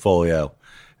people's portfolio.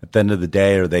 At the end of the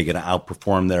day, are they going to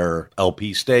outperform their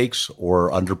LP stakes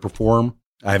or underperform?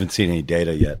 I haven't seen any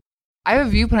data yet. I have a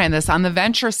viewpoint on this. On the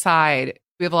venture side,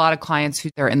 we have a lot of clients who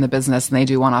are in the business and they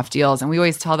do one-off deals. And we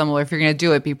always tell them, well, if you're going to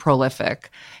do it, be prolific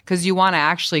because you want to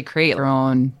actually create your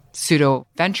own pseudo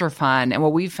venture fund. And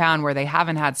what we've found where they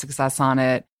haven't had success on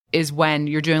it is when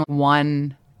you're doing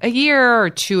 1 a year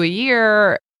or 2 a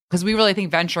year, because we really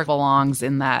think venture belongs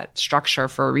in that structure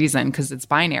for a reason because it's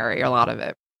binary, a lot of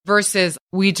it. Versus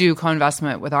we do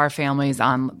co-investment with our families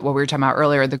on what we were talking about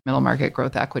earlier, the middle market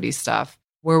growth equity stuff,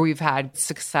 where we've had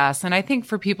success. And I think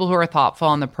for people who are thoughtful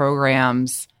on the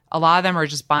programs, a lot of them are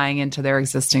just buying into their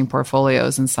existing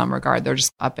portfolios in some regard. They're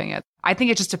just upping it. I think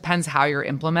it just depends how you're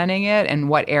implementing it and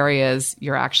what areas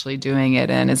you're actually doing it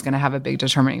in is going to have a big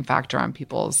determining factor on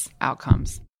people's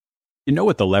outcomes. You know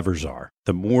what the levers are.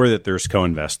 The more that there's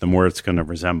co-invest, the more it's going to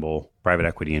resemble private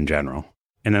equity in general.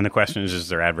 And then the question is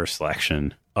there adverse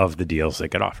selection of the deals that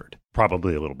get offered?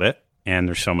 Probably a little bit. And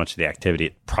there's so much of the activity,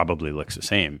 it probably looks the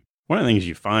same. One of the things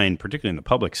you find, particularly in the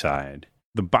public side,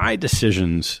 the buy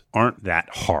decisions aren't that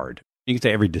hard. You can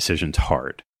say every decision's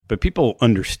hard, but people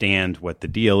understand what the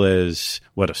deal is,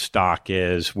 what a stock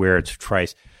is, where it's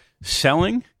priced.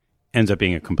 Selling ends up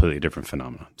being a completely different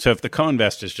phenomenon. So if the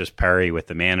co-invest is just pari with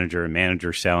the manager and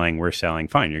manager selling, we're selling,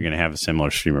 fine, you're going to have a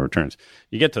similar stream of returns.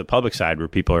 You get to the public side where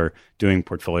people are doing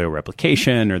portfolio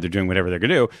replication or they're doing whatever they're going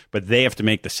to do, but they have to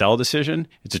make the sell decision.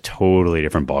 It's a totally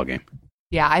different ballgame.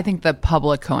 Yeah, I think the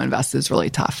public co-invest is really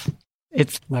tough.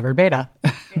 It's levered beta,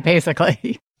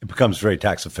 basically. It becomes very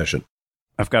tax efficient.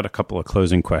 I've got a couple of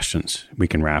closing questions. We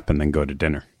can wrap and then go to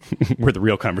dinner where the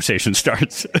real conversation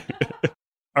starts.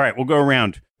 All right, we'll go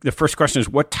around. The first question is,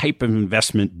 what type of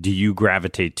investment do you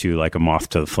gravitate to like a moth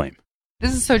to the flame?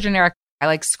 This is so generic. I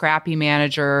like scrappy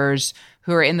managers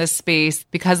who are in this space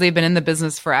because they've been in the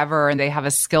business forever and they have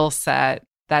a skill set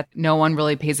that no one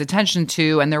really pays attention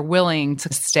to, and they're willing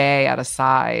to stay at a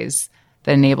size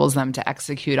that enables them to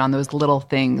execute on those little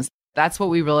things. That's what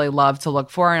we really love to look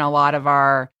for, and a lot of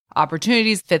our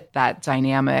opportunities fit that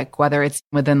dynamic, whether it's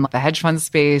within the hedge fund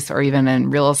space or even in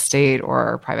real estate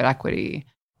or private equity.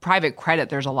 Private credit,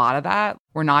 there's a lot of that.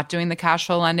 We're not doing the cash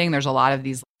flow lending. There's a lot of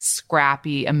these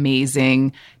scrappy,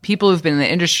 amazing people who've been in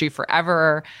the industry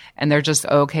forever, and they're just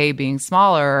okay being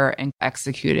smaller and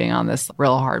executing on this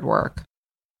real hard work.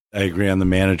 I agree on the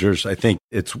managers. I think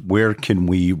it's where can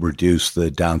we reduce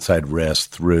the downside risk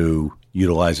through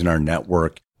utilizing our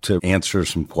network to answer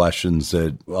some questions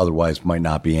that otherwise might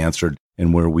not be answered,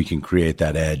 and where we can create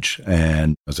that edge.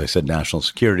 And as I said, national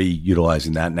security,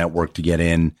 utilizing that network to get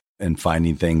in and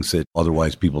finding things that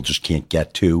otherwise people just can't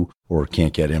get to or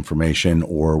can't get information,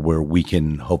 or where we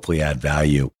can hopefully add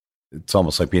value. It's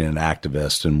almost like being an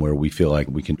activist and where we feel like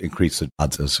we can increase the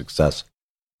odds of success.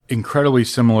 Incredibly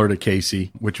similar to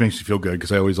Casey, which makes me feel good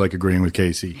because I always like agreeing with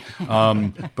Casey.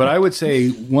 But I would say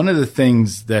one of the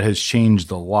things that has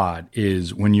changed a lot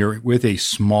is when you're with a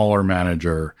smaller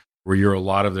manager, where you're a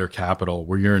lot of their capital,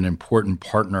 where you're an important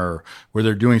partner, where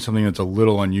they're doing something that's a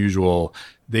little unusual,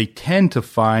 they tend to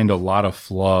find a lot of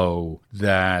flow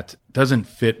that doesn't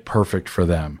fit perfect for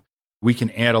them. We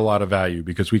can add a lot of value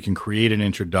because we can create an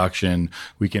introduction.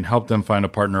 We can help them find a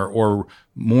partner, or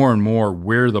more and more,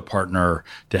 we're the partner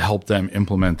to help them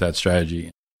implement that strategy.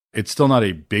 It's still not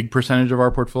a big percentage of our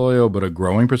portfolio, but a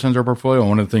growing percentage of our portfolio.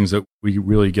 One of the things that we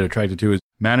really get attracted to is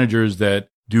managers that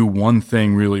do one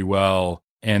thing really well,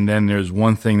 and then there's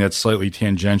one thing that's slightly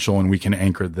tangential, and we can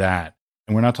anchor that.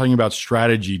 And we're not talking about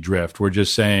strategy drift. We're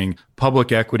just saying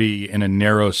public equity in a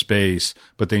narrow space,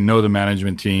 but they know the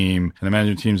management team, and the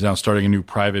management team's now starting a new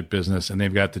private business, and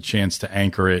they've got the chance to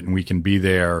anchor it, and we can be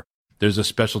there. There's a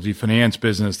specialty finance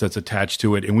business that's attached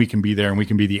to it, and we can be there, and we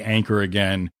can be the anchor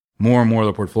again. More and more of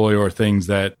the portfolio are things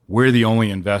that we're the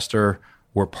only investor.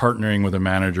 We're partnering with a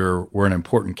manager. We're an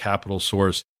important capital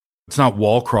source. It's not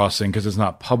wall crossing because it's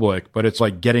not public, but it's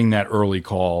like getting that early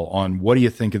call on what do you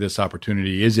think of this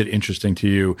opportunity? Is it interesting to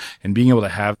you? And being able to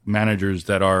have managers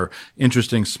that are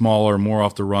interesting, smaller, more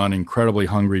off the run, incredibly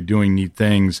hungry, doing neat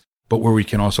things, but where we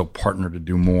can also partner to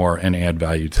do more and add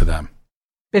value to them.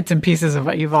 Bits and pieces of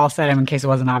what you've all said, in case it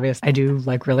wasn't obvious, I do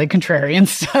like really contrarian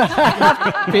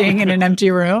stuff, being in an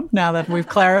empty room, now that we've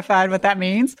clarified what that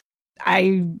means.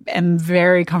 I am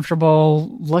very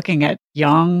comfortable looking at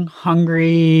young,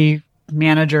 hungry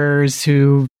managers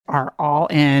who are all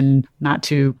in, not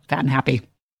too fat and happy.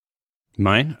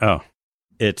 Mine? Oh,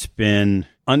 it's been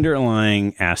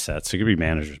underlying assets. It could be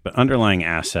managers, but underlying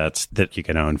assets that you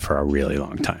can own for a really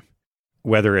long time.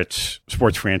 Whether it's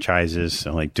sports franchises,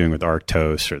 so like doing with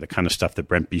Arctos, or the kind of stuff that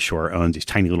Brent Beshore owns, these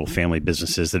tiny little family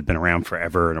businesses that have been around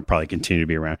forever and will probably continue to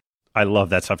be around. I love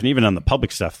that stuff. And even on the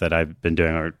public stuff that I've been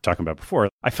doing or talking about before,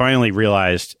 I finally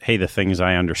realized, hey, the things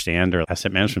I understand are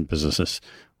asset management businesses.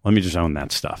 Let me just own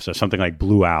that stuff. So something like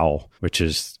Blue Owl, which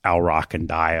is Owl Rock and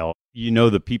Dial. You know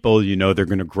the people, you know they're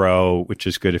going to grow, which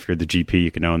is good if you're the GP, you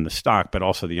can own the stock, but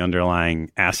also the underlying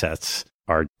assets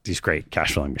are these great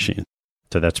cash flowing machines.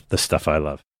 So that's the stuff I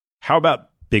love. How about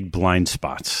big blind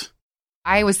spots?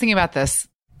 I was thinking about this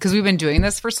because we've been doing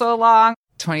this for so long,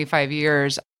 25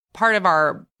 years. Part of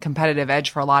our competitive edge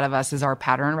for a lot of us is our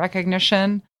pattern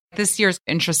recognition. This year's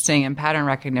interesting in pattern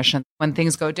recognition. When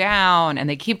things go down and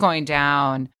they keep going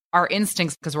down, our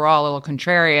instincts, because we're all a little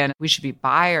contrarian, we should be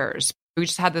buyers. We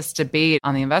just had this debate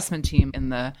on the investment team in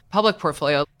the public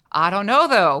portfolio. I don't know,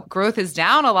 though. Growth is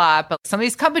down a lot, but some of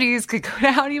these companies could go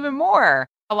down even more.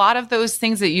 A lot of those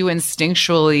things that you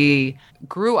instinctually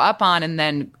grew up on and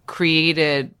then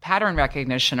created pattern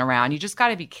recognition around, you just got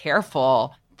to be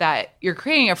careful that you're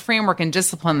creating a framework and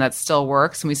discipline that still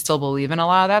works, and we still believe in a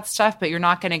lot of that stuff, but you're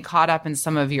not getting caught up in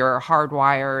some of your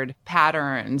hardwired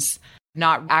patterns,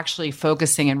 not actually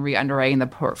focusing and re-underwriting the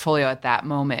portfolio at that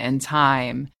moment in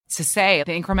time to say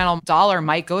the incremental dollar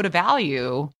might go to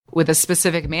value with a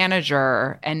specific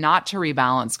manager and not to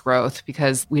rebalance growth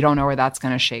because we don't know where that's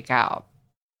going to shake out.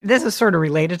 This is sort of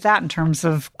related to that in terms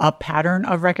of a pattern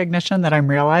of recognition that I'm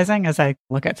realizing as I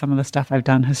look at some of the stuff I've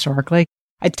done historically.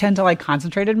 I tend to like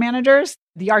concentrated managers.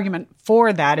 The argument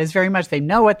for that is very much they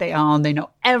know what they own, they know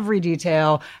every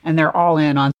detail, and they're all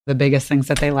in on the biggest things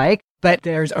that they like. But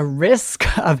there's a risk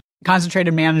of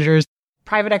concentrated managers.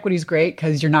 Private equity is great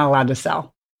because you're not allowed to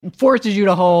sell. It forces you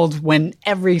to hold when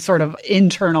every sort of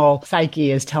internal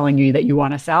psyche is telling you that you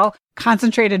want to sell.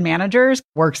 Concentrated managers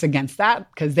works against that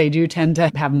because they do tend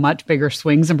to have much bigger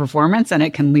swings in performance, and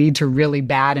it can lead to really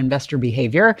bad investor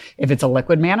behavior if it's a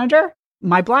liquid manager.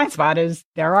 My blind spot is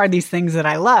there are these things that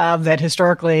I love that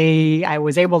historically I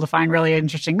was able to find really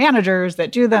interesting managers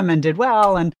that do them and did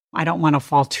well. And I don't want to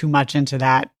fall too much into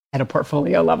that at a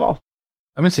portfolio level.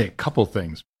 I'm going to say a couple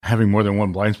things. Having more than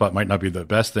one blind spot might not be the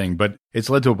best thing, but it's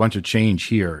led to a bunch of change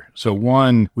here. So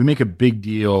one, we make a big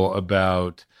deal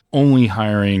about only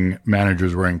hiring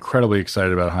managers we're incredibly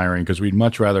excited about hiring because we'd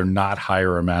much rather not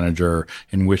hire a manager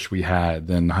and wish we had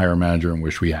than hire a manager and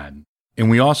wish we hadn't. And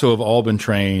we also have all been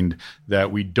trained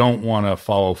that we don't want to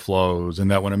follow flows and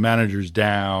that when a manager's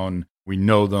down, we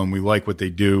know them, we like what they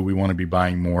do, we want to be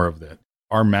buying more of it.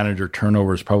 Our manager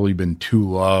turnover has probably been too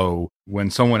low. When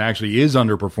someone actually is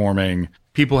underperforming,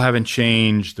 people haven't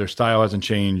changed, their style hasn't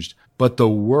changed, but the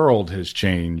world has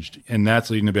changed. And that's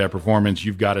leading to bad performance.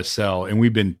 You've got to sell. And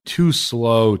we've been too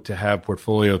slow to have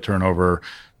portfolio turnover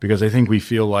because I think we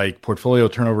feel like portfolio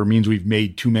turnover means we've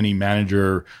made too many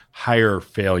manager hire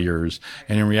failures.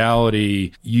 And in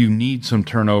reality, you need some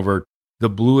turnover. The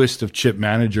bluest of chip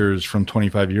managers from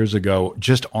 25 years ago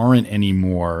just aren't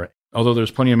anymore. Although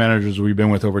there's plenty of managers we've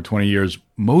been with over 20 years,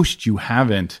 most you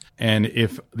haven't. And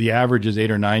if the average is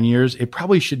 8 or 9 years, it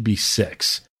probably should be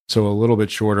 6. So a little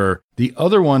bit shorter. The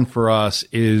other one for us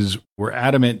is we're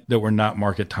adamant that we're not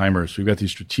market timers. We've got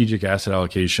these strategic asset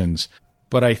allocations.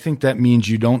 But I think that means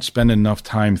you don't spend enough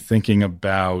time thinking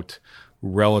about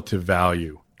relative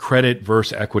value, credit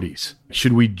versus equities.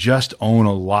 Should we just own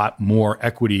a lot more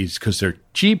equities because they're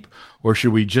cheap? Or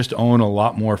should we just own a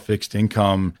lot more fixed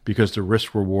income because the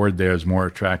risk reward there is more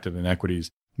attractive than equities?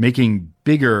 Making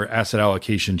bigger asset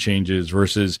allocation changes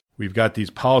versus we've got these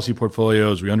policy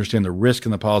portfolios. We understand the risk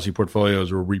in the policy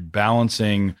portfolios. We're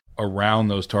rebalancing around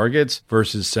those targets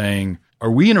versus saying,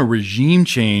 are we in a regime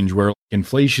change where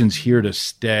inflation's here to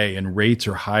stay and rates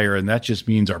are higher? And that just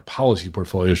means our policy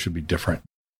portfolio should be different.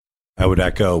 I would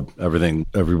echo everything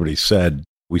everybody said.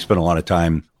 We spent a lot of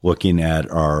time looking at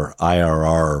our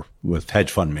IRR with hedge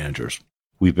fund managers.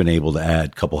 We've been able to add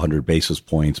a couple hundred basis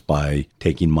points by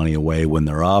taking money away when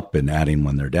they're up and adding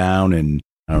when they're down. And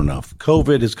I don't know if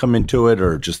COVID has come into it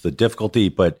or just the difficulty,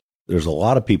 but there's a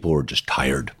lot of people who are just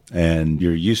tired. And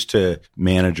you're used to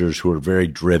managers who are very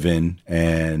driven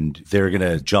and they're going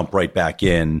to jump right back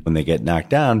in when they get knocked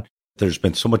down. There's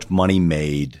been so much money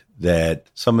made that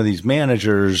some of these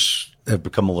managers have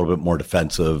become a little bit more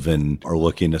defensive and are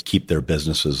looking to keep their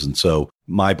businesses. And so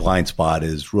my blind spot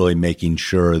is really making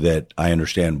sure that I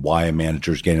understand why a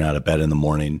manager is getting out of bed in the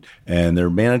morning. And there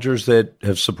are managers that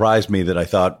have surprised me that I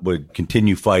thought would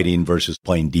continue fighting versus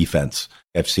playing defense.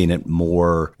 I've seen it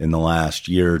more in the last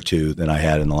year or two than I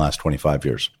had in the last 25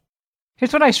 years.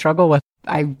 Here's what I struggle with.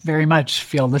 I very much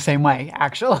feel the same way,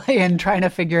 actually, in trying to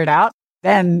figure it out.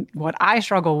 Then what I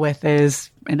struggle with is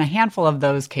in a handful of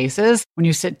those cases, when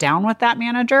you sit down with that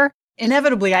manager,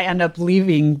 inevitably I end up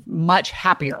leaving much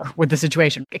happier with the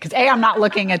situation because A, I'm not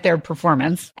looking at their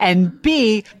performance, and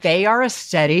B, they are a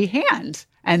steady hand.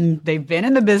 And they've been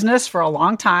in the business for a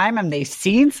long time and they've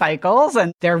seen cycles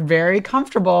and they're very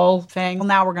comfortable saying, well,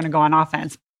 now we're going to go on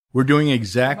offense. We're doing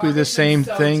exactly the same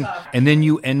thing. And then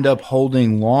you end up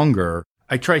holding longer.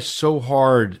 I try so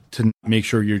hard to make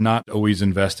sure you're not always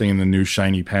investing in the new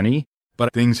shiny penny,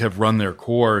 but things have run their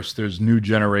course. There's new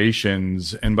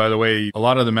generations. And by the way, a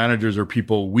lot of the managers are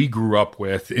people we grew up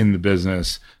with in the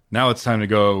business. Now it's time to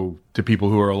go to people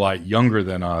who are a lot younger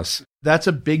than us. That's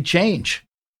a big change.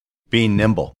 Being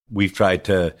nimble. We've tried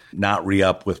to not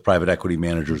re-up with private equity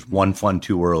managers one fund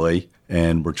too early.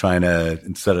 And we're trying to,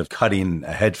 instead of cutting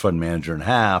a hedge fund manager in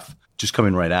half, just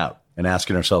coming right out and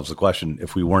asking ourselves the question,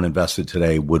 if we weren't invested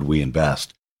today, would we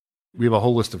invest? We have a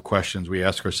whole list of questions we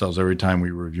ask ourselves every time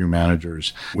we review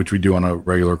managers, which we do on a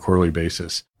regular quarterly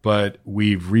basis. But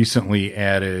we've recently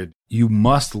added, you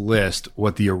must list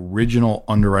what the original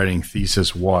underwriting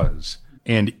thesis was.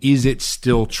 And is it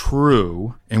still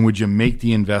true? And would you make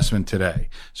the investment today?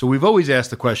 So we've always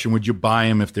asked the question, would you buy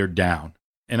them if they're down?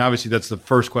 And obviously that's the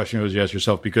first question you ask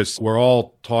yourself, because we're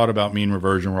all taught about mean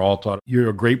reversion. We're all taught you're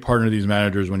a great partner to these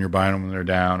managers when you're buying them when they're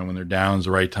down, and when they're down is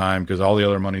the right time because all the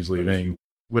other money's leaving.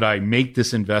 Would I make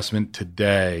this investment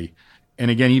today?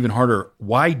 And again, even harder,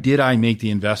 why did I make the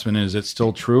investment? And is it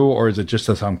still true, or is it just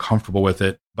that I'm comfortable with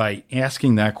it? By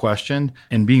asking that question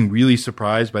and being really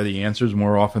surprised by the answers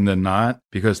more often than not,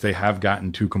 because they have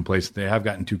gotten too complacent, they have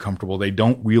gotten too comfortable, they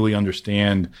don't really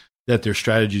understand that their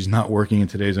strategy is not working in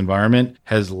today's environment,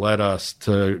 has led us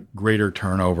to greater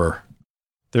turnover.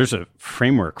 There's a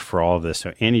framework for all of this.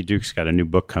 So Annie Duke's got a new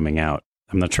book coming out.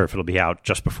 I'm not sure if it'll be out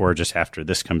just before or just after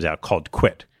this comes out, called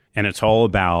Quit. And it's all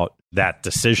about that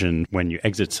decision when you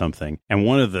exit something. And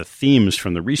one of the themes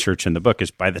from the research in the book is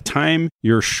by the time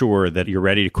you're sure that you're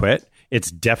ready to quit,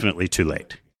 it's definitely too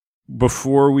late.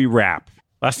 Before we wrap,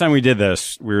 last time we did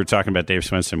this, we were talking about Dave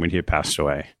Swenson when he had passed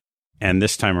away. And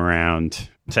this time around,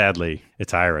 sadly,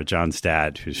 it's Ira, John's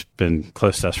dad, who's been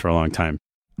close to us for a long time.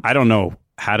 I don't know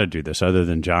how to do this other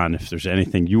than, John, if there's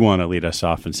anything you want to lead us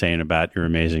off in saying about your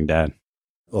amazing dad.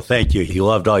 Well, thank you. He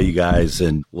loved all you guys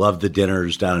and loved the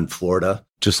dinners down in Florida.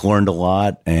 Just learned a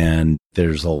lot. And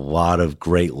there's a lot of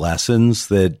great lessons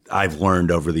that I've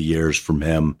learned over the years from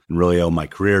him and really owe my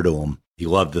career to him. He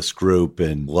loved this group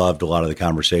and loved a lot of the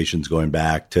conversations going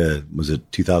back to, was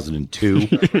it 2002?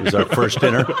 It was our first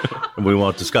dinner. And we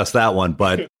won't discuss that one,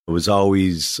 but it was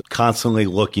always constantly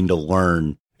looking to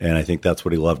learn. And I think that's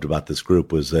what he loved about this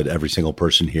group, was that every single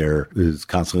person here is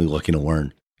constantly looking to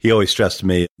learn. He always stressed to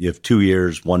me, you have 2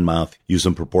 ears, 1 mouth, use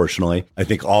them proportionally. I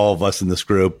think all of us in this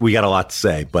group, we got a lot to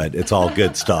say, but it's all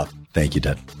good stuff. Thank you,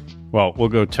 Ted. Well, we'll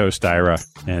go toast Ira.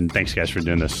 And thanks, guys, for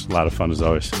doing this. A lot of fun as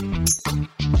always.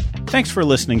 Thanks for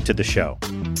listening to the show.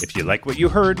 If you like what you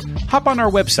heard, hop on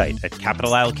our website at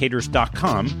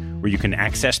capitalallocators.com, where you can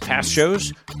access past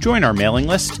shows, join our mailing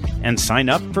list, and sign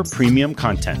up for premium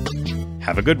content.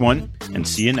 Have a good one, and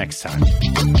see you next time.